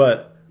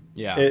 but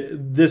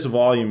this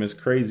volume is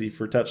crazy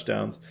for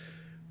touchdowns.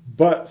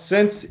 But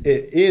since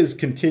it is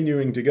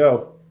continuing to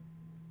go,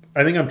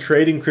 I think I'm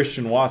trading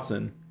Christian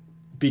Watson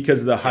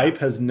because the hype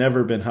has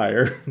never been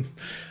higher.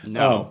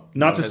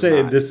 Not to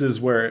say this is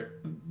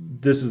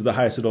the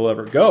highest it'll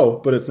ever go,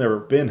 but it's never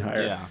been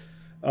higher. Yeah.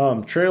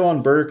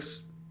 Treylon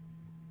Burks,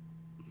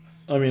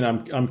 I mean,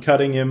 I'm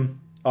cutting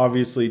him.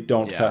 Obviously,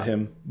 don't cut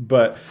him,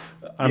 but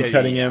I'm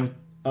cutting him.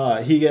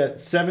 He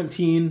got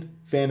 17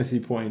 fantasy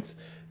points.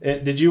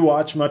 Did you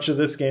watch much of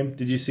this game?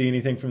 Did you see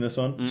anything from this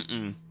one?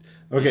 Mm-mm.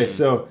 Okay,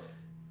 so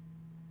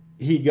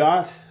he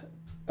got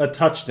a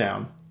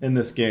touchdown in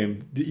this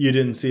game. You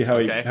didn't see how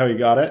he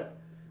got it?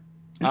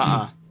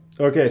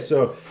 Okay,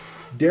 so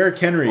Derrick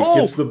Henry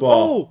gets the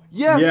ball. Oh,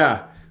 yes.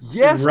 Yeah.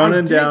 Yes, running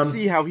I did down.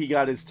 See how he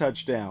got his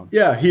touchdown.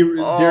 Yeah,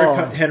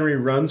 Derrick Henry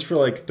runs for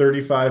like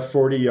 35,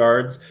 40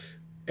 yards,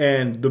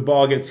 and the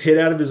ball gets hit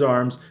out of his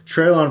arms.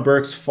 Treylon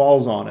Burks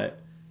falls on it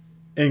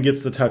and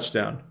gets the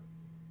touchdown.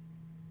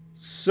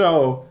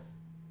 So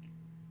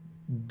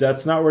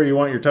that's not where you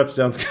want your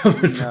touchdowns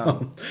coming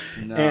from.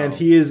 No. And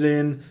he is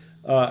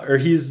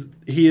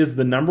he is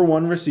the number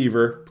one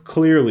receiver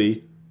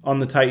clearly on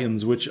the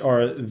Titans, which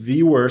are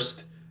the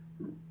worst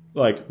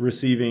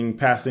receiving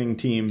passing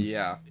team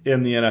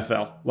in the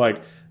NFL.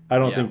 Like, I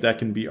don't think that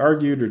can be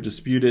argued or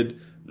disputed.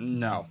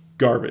 No.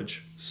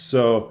 Garbage.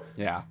 So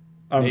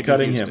I'm maybe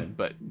cutting Houston, him.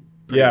 But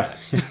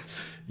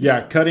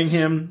cutting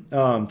him,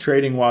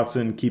 trading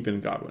Watson,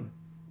 keeping Godwin.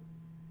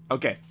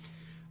 Okay.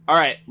 All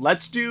right,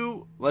 let's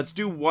do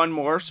one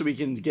more so we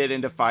can get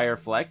into Fire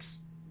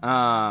Flex,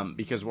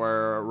 because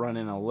we're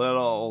running a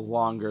little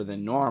longer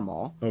than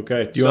normal.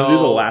 Okay. Do you want to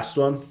do the last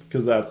one?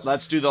 Because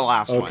let's do the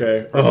last one.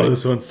 Okay. Oh,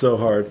 this one's so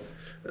hard.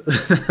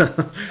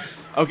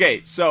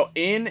 Okay, so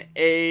in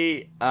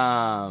a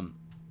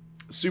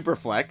Super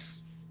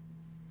Flex,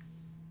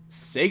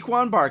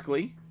 Saquon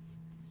Barkley,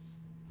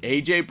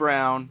 AJ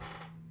Brown,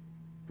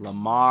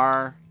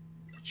 Lamar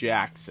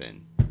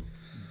Jackson,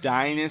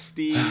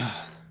 Dynasty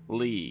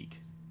League.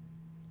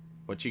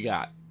 What you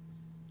got?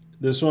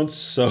 This one's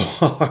so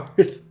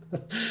hard.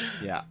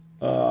 Yeah.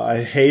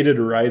 I hated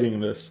writing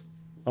this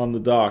on the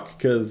doc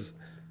because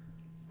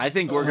I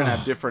think we're going to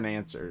have different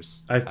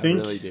answers. I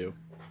really do.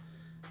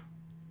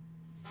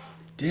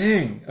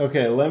 Dang.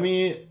 Okay,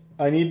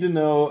 I need to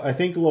know. I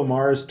think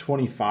Lamar is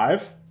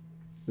 25.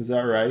 Is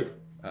that right?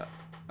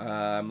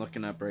 I'm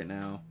looking up right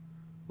now.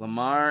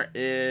 Lamar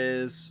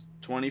is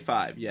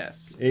 25,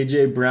 yes.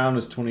 AJ Brown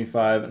is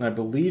 25, and I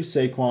believe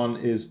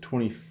Saquon is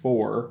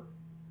 24.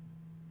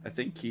 I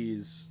think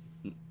he's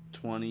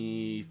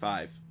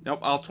 25. Nope,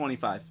 all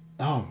 25.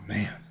 Oh,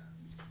 man.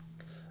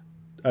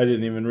 I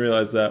didn't even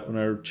realize that when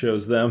I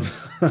chose them.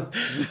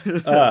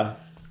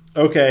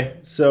 Okay,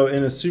 so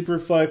in a super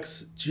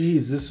flex,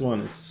 geez, this one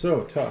is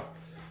so tough.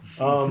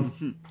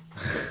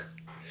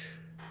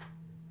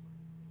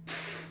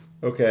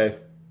 Okay.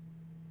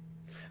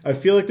 I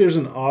feel like there's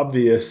an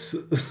obvious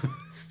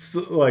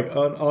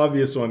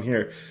one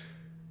here.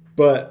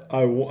 But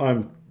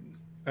I'm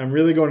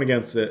really going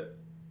against it.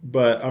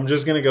 But I'm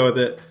just going to go with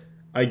it.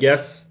 I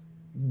guess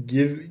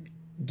give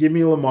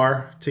me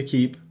Lamar to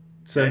keep.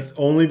 Since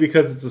only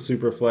because it's a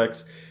super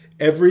flex.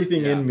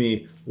 Everything in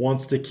me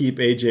wants to keep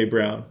AJ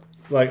Brown.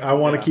 Like, I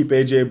want to keep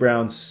AJ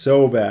Brown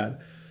so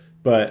bad.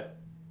 But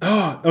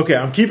okay,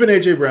 I'm keeping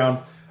AJ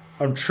Brown.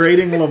 I'm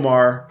trading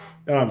Lamar,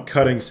 and I'm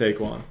cutting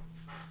Saquon.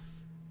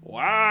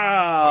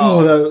 Wow.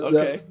 Oh,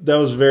 that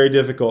was very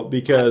difficult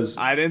because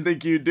I didn't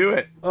think you'd do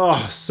it.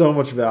 Oh, so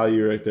much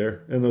value right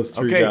there in those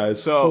three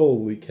guys. So,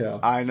 holy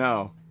cow. I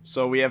know.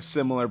 So we have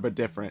similar but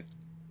different.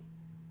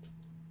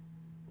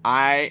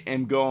 I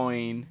am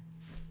going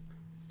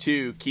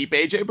to keep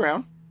AJ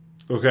Brown.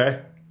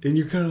 Okay. And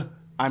you're kind of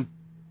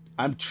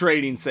I'm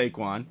trading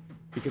Saquon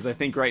because I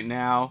think right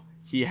now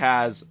he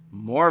has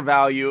more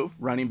value.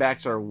 Running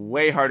backs are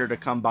way harder to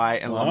come by,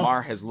 and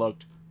Lamar has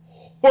looked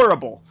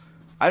horrible.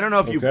 I don't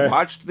know if you've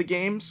watched the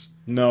games.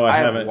 No, I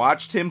haven't. I've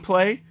watched him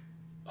play.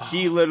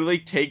 He literally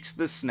takes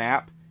the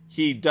snap,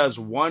 he does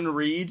one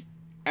read,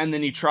 and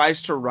then he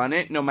tries to run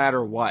it no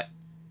matter what.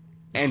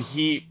 And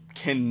he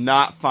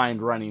cannot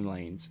find running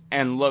lanes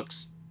and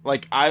looks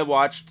like I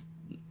watched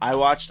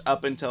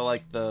up until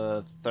like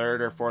the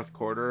third or fourth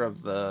quarter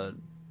of the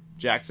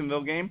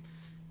Jacksonville game,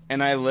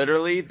 and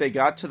they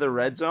got to the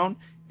red zone,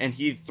 and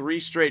he 3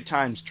 straight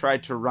times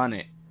tried to run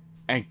it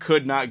and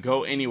could not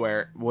go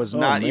anywhere, was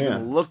not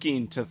even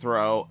looking to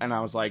throw, and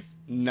I was like,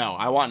 no,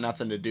 I want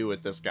nothing to do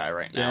with this guy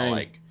right now. Dang.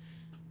 Like,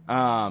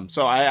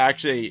 so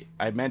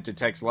I meant to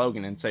text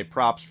Logan and say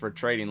props for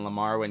trading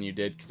Lamar when you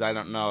did, because I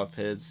don't know if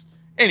his...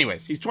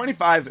 Anyways, he's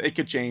 25. It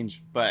could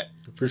change, but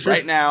for sure.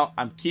 Right now,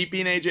 I'm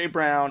keeping AJ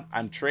Brown.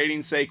 I'm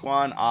trading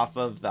Saquon off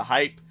of the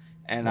hype,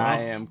 and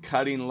I am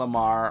cutting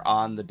Lamar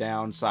on the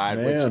downside,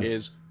 which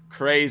is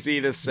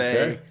crazy to say.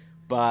 Okay.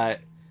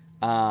 But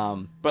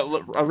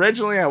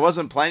originally, I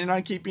wasn't planning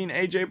on keeping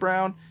AJ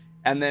Brown,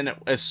 and then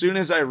as soon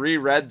as I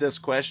reread this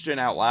question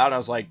out loud, I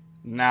was like,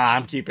 nah,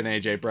 I'm keeping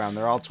AJ Brown.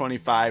 They're all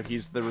 25.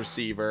 He's the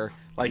receiver.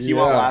 Like, he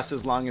won't last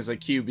as long as a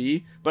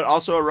QB, but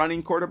also a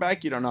running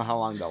quarterback, you don't know how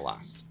long they'll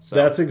last. So.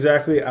 That's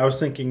exactly, I was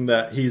thinking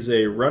that he's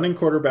a running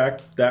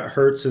quarterback that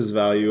hurts his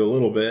value a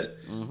little bit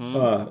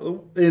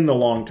in the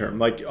long term.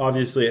 Like,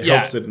 obviously, it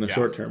helps it in the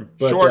short term.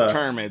 But, short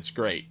term, it's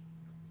great.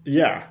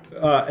 Yeah.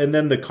 And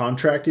then the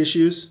contract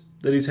issues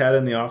that he's had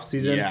in the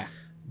offseason,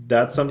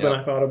 that's something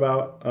I thought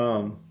about.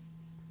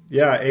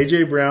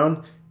 AJ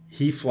Brown,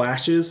 he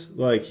flashes.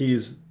 Like,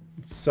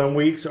 some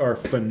weeks are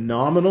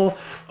phenomenal.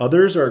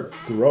 Others are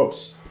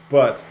gross.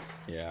 But,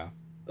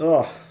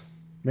 oh,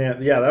 man,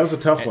 that was a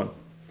tough one.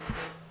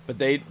 But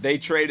they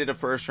traded a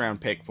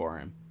first-round pick for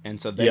him. And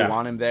so they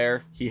want him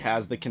there. He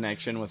has the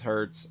connection with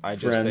Hurts. I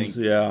think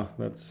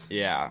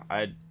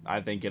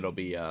it'll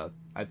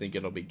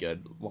be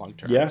good long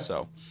term. Yeah,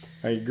 so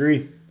I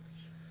agree.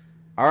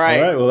 All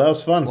right. Well, that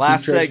was fun.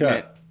 Last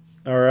segment.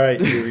 All right,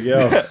 here we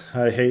go.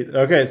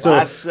 Okay, so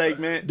last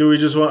segment. Do we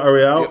just want? Are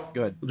we out?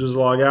 Good. We'll just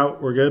log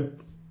out. We're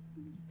good.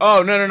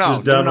 Oh no!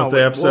 Just done with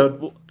the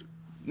episode.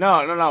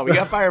 No. We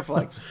got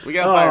Fireflex. We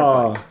got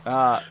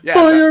Fireflex.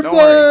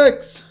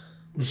 Fireflex.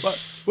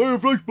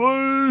 Fireflex,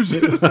 please.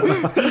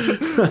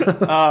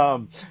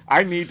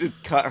 I need to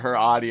cut her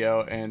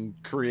audio and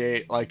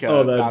create like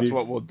a. That's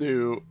what we'll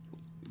do.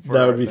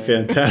 That would be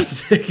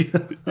fantastic.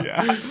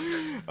 Yeah.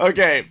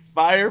 Okay,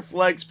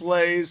 Fireflex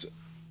plays.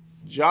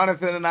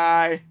 Jonathan and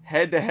I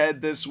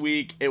head-to-head this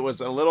week. It was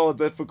a little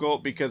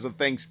difficult because of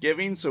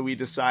Thanksgiving, so we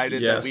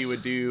decided that we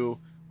would do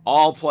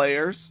all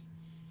players.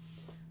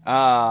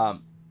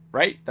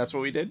 Right? That's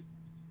what we did?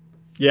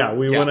 Yeah,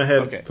 we went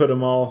ahead, put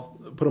them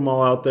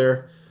all out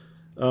there.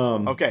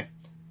 Okay.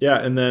 Yeah,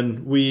 and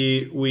then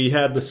we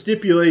had the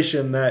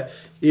stipulation that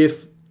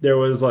if there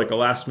was like a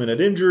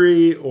last-minute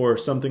injury or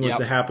something was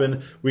to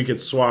happen, we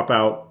could swap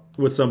out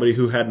with somebody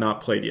who had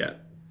not played yet.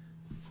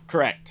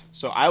 Correct.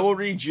 So I will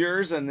read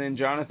yours, and then,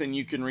 Jonathan,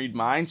 you can read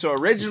mine. So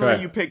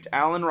originally you picked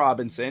Allen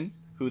Robinson,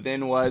 who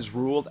then was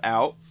ruled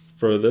out.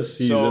 For this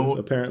season,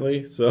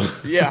 apparently. So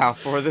yeah,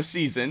 for the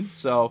season.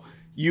 So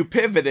you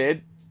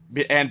pivoted,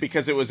 and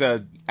because it was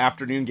an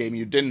afternoon game,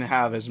 you didn't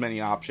have as many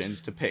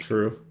options to pick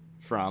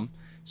from.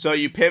 So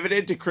you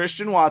pivoted to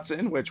Christian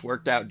Watson, which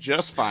worked out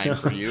just fine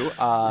for you.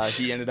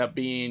 He ended up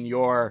being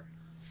your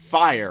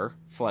fire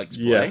flex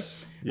play.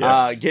 Yes.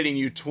 Getting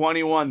you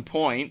 21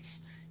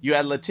 points. You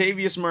had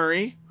Latavius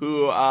Murray,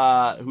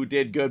 who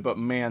did good, but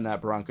man,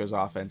 that Broncos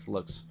offense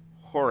looks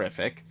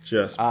horrific. He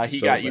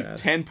got you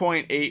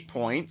 10.8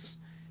 points.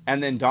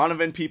 And then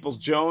Donovan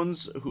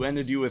Peoples-Jones, who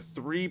ended you with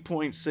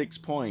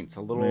 3.6 points.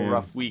 A little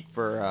rough week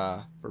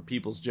for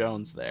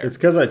Peoples-Jones there. It's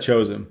because I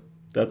chose him.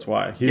 That's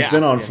why. He's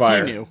been on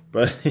fire. He knew.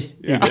 But he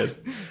did.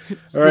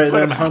 All right,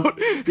 then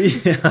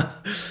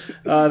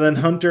then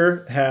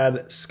Hunter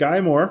had Sky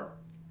Moore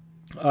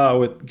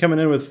coming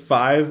in with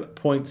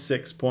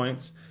 5.6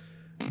 points.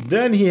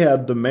 Then he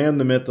had the man,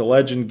 the myth, the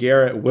legend,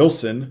 Garrett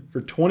Wilson for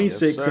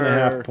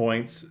 26.5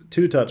 points,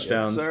 2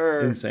 touchdowns,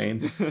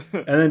 insane.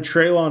 And then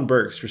Treylon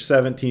Burks for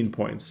 17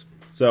 points.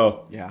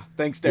 So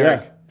thanks,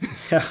 Derek.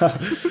 Yeah.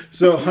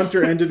 So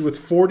Hunter ended with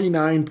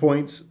 49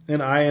 points,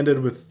 and I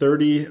ended with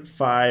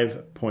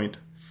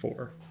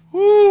 35.4.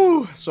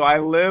 Woo! So I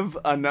live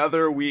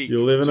another week.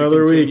 You live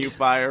another week. Continue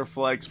Fire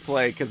Flex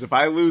play, because if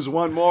I lose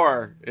one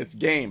more, it's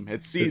game.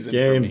 It's season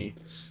for me.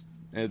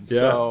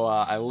 So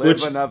I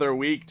live another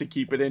week to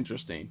keep it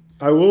interesting.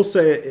 I will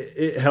say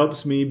it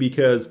helps me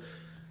because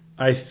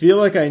I feel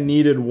like I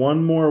needed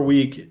one more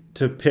week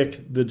to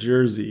pick the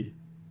jersey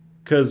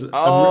because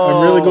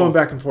I'm really going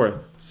back and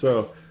forth.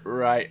 So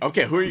right,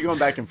 okay. Who are you going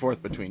back and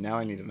forth between? Now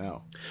I need to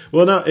know.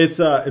 Well, no, it's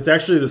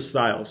actually the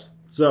styles.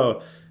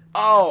 So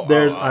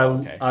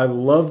I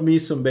love me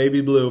some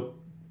baby blue,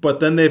 but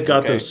then they've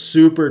got those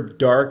super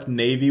dark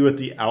navy with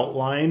the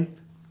outline.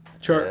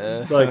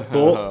 So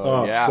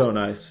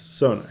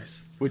nice.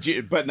 Would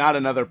you? But not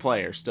another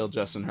player. Still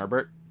Justin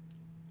Herbert.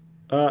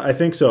 I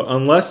think so,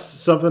 unless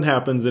something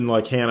happens and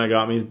like Hannah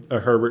got me a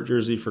Herbert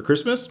jersey for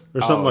Christmas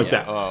or something like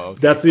that. Okay.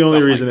 That's the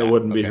only reason it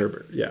wouldn't be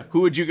Herbert. Yeah. Who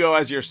would you go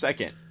as your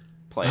second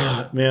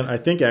player? Man, I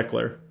think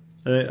Eckler.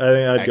 I think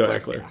I'd go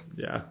Eckler.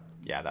 Yeah.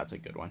 Yeah, that's a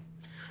good one.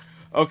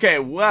 Okay,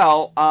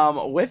 well,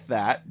 with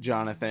that,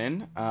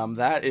 Jonathan,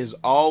 that is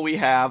all we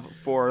have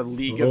for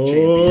League of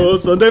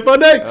Champions. Sunday Fun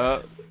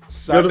Day!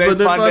 Sunday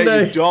Fun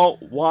Day. You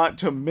don't want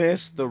to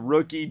miss the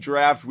rookie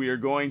draft we are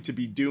going to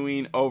be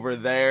doing over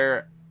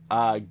there.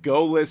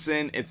 Go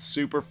listen. It's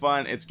super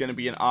fun. It's going to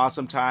be an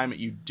awesome time.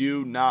 You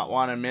do not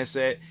want to miss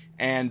it.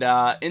 And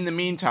in the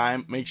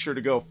meantime, make sure to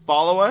go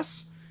follow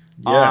us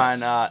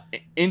on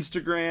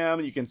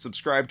Instagram. You can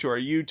subscribe to our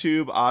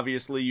YouTube.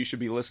 Obviously, you should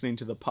be listening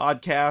to the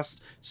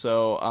podcast.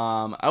 So,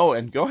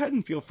 and go ahead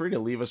and feel free to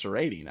leave us a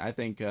rating. I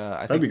think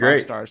that'd be great.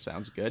 5 stars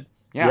sounds good.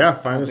 Yeah,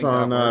 find us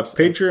on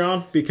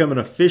Patreon. Become an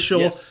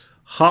official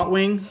Hot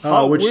Wing.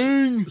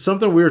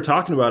 Something we were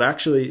talking about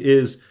actually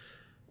is,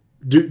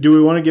 do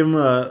we want to give them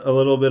a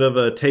little bit of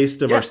a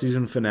taste of our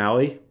season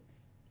finale?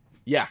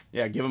 Yeah,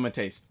 give them a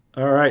taste.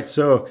 All right,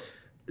 so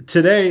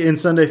today in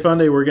Sunday Fun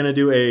Day, we're going to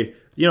do a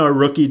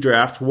rookie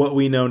draft, what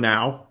we know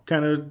now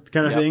kind of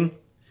thing.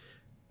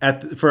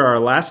 For our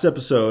last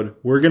episode,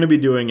 we're going to be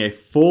doing a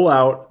full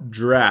out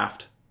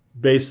draft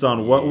based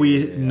on what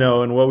we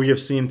know and what we have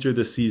seen through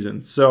the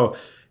season. So,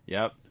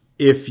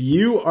 if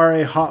you are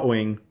a Hot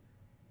Wing,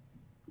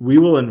 we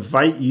will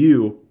invite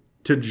you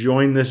to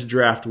join this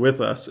draft with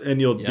us,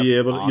 and you'll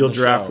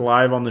draft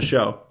live on the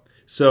show.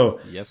 So,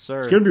 yes, sir.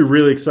 It's going to be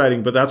really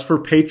exciting, but that's for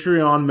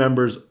Patreon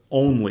members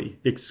only,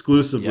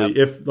 exclusively.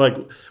 If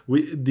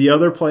the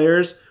other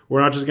players,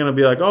 we're not just going to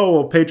be like, oh,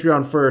 well,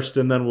 Patreon first,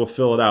 and then we'll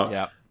fill it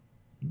out.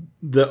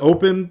 The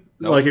open,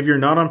 if you're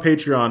not on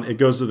Patreon, it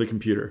goes to the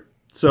computer.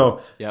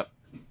 So,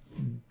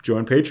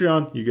 join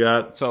Patreon. You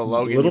got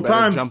Logan, little you better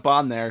time. Jump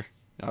on there,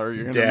 or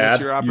you're going to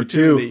miss your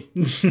opportunity.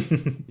 You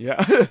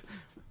too.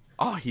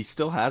 Oh, he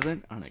still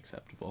hasn't?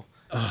 Unacceptable.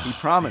 He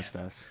promised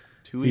us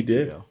 2 weeks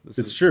ago.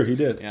 It's true. He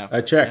did. Yeah.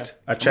 I checked.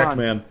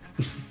 Man.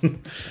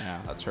 Yeah,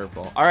 that's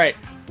hurtful. All right.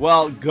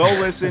 Well, go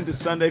listen to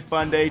Sunday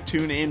Fun Day.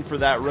 Tune in for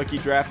that rookie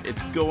draft.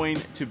 It's going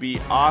to be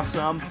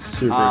awesome.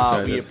 Super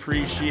excited. We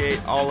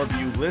appreciate all of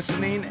you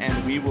listening,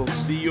 and we will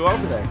see you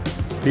over there.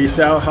 Peace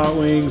out, Hot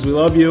Wings. We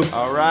love you.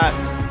 All right.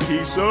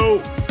 Peace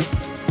out.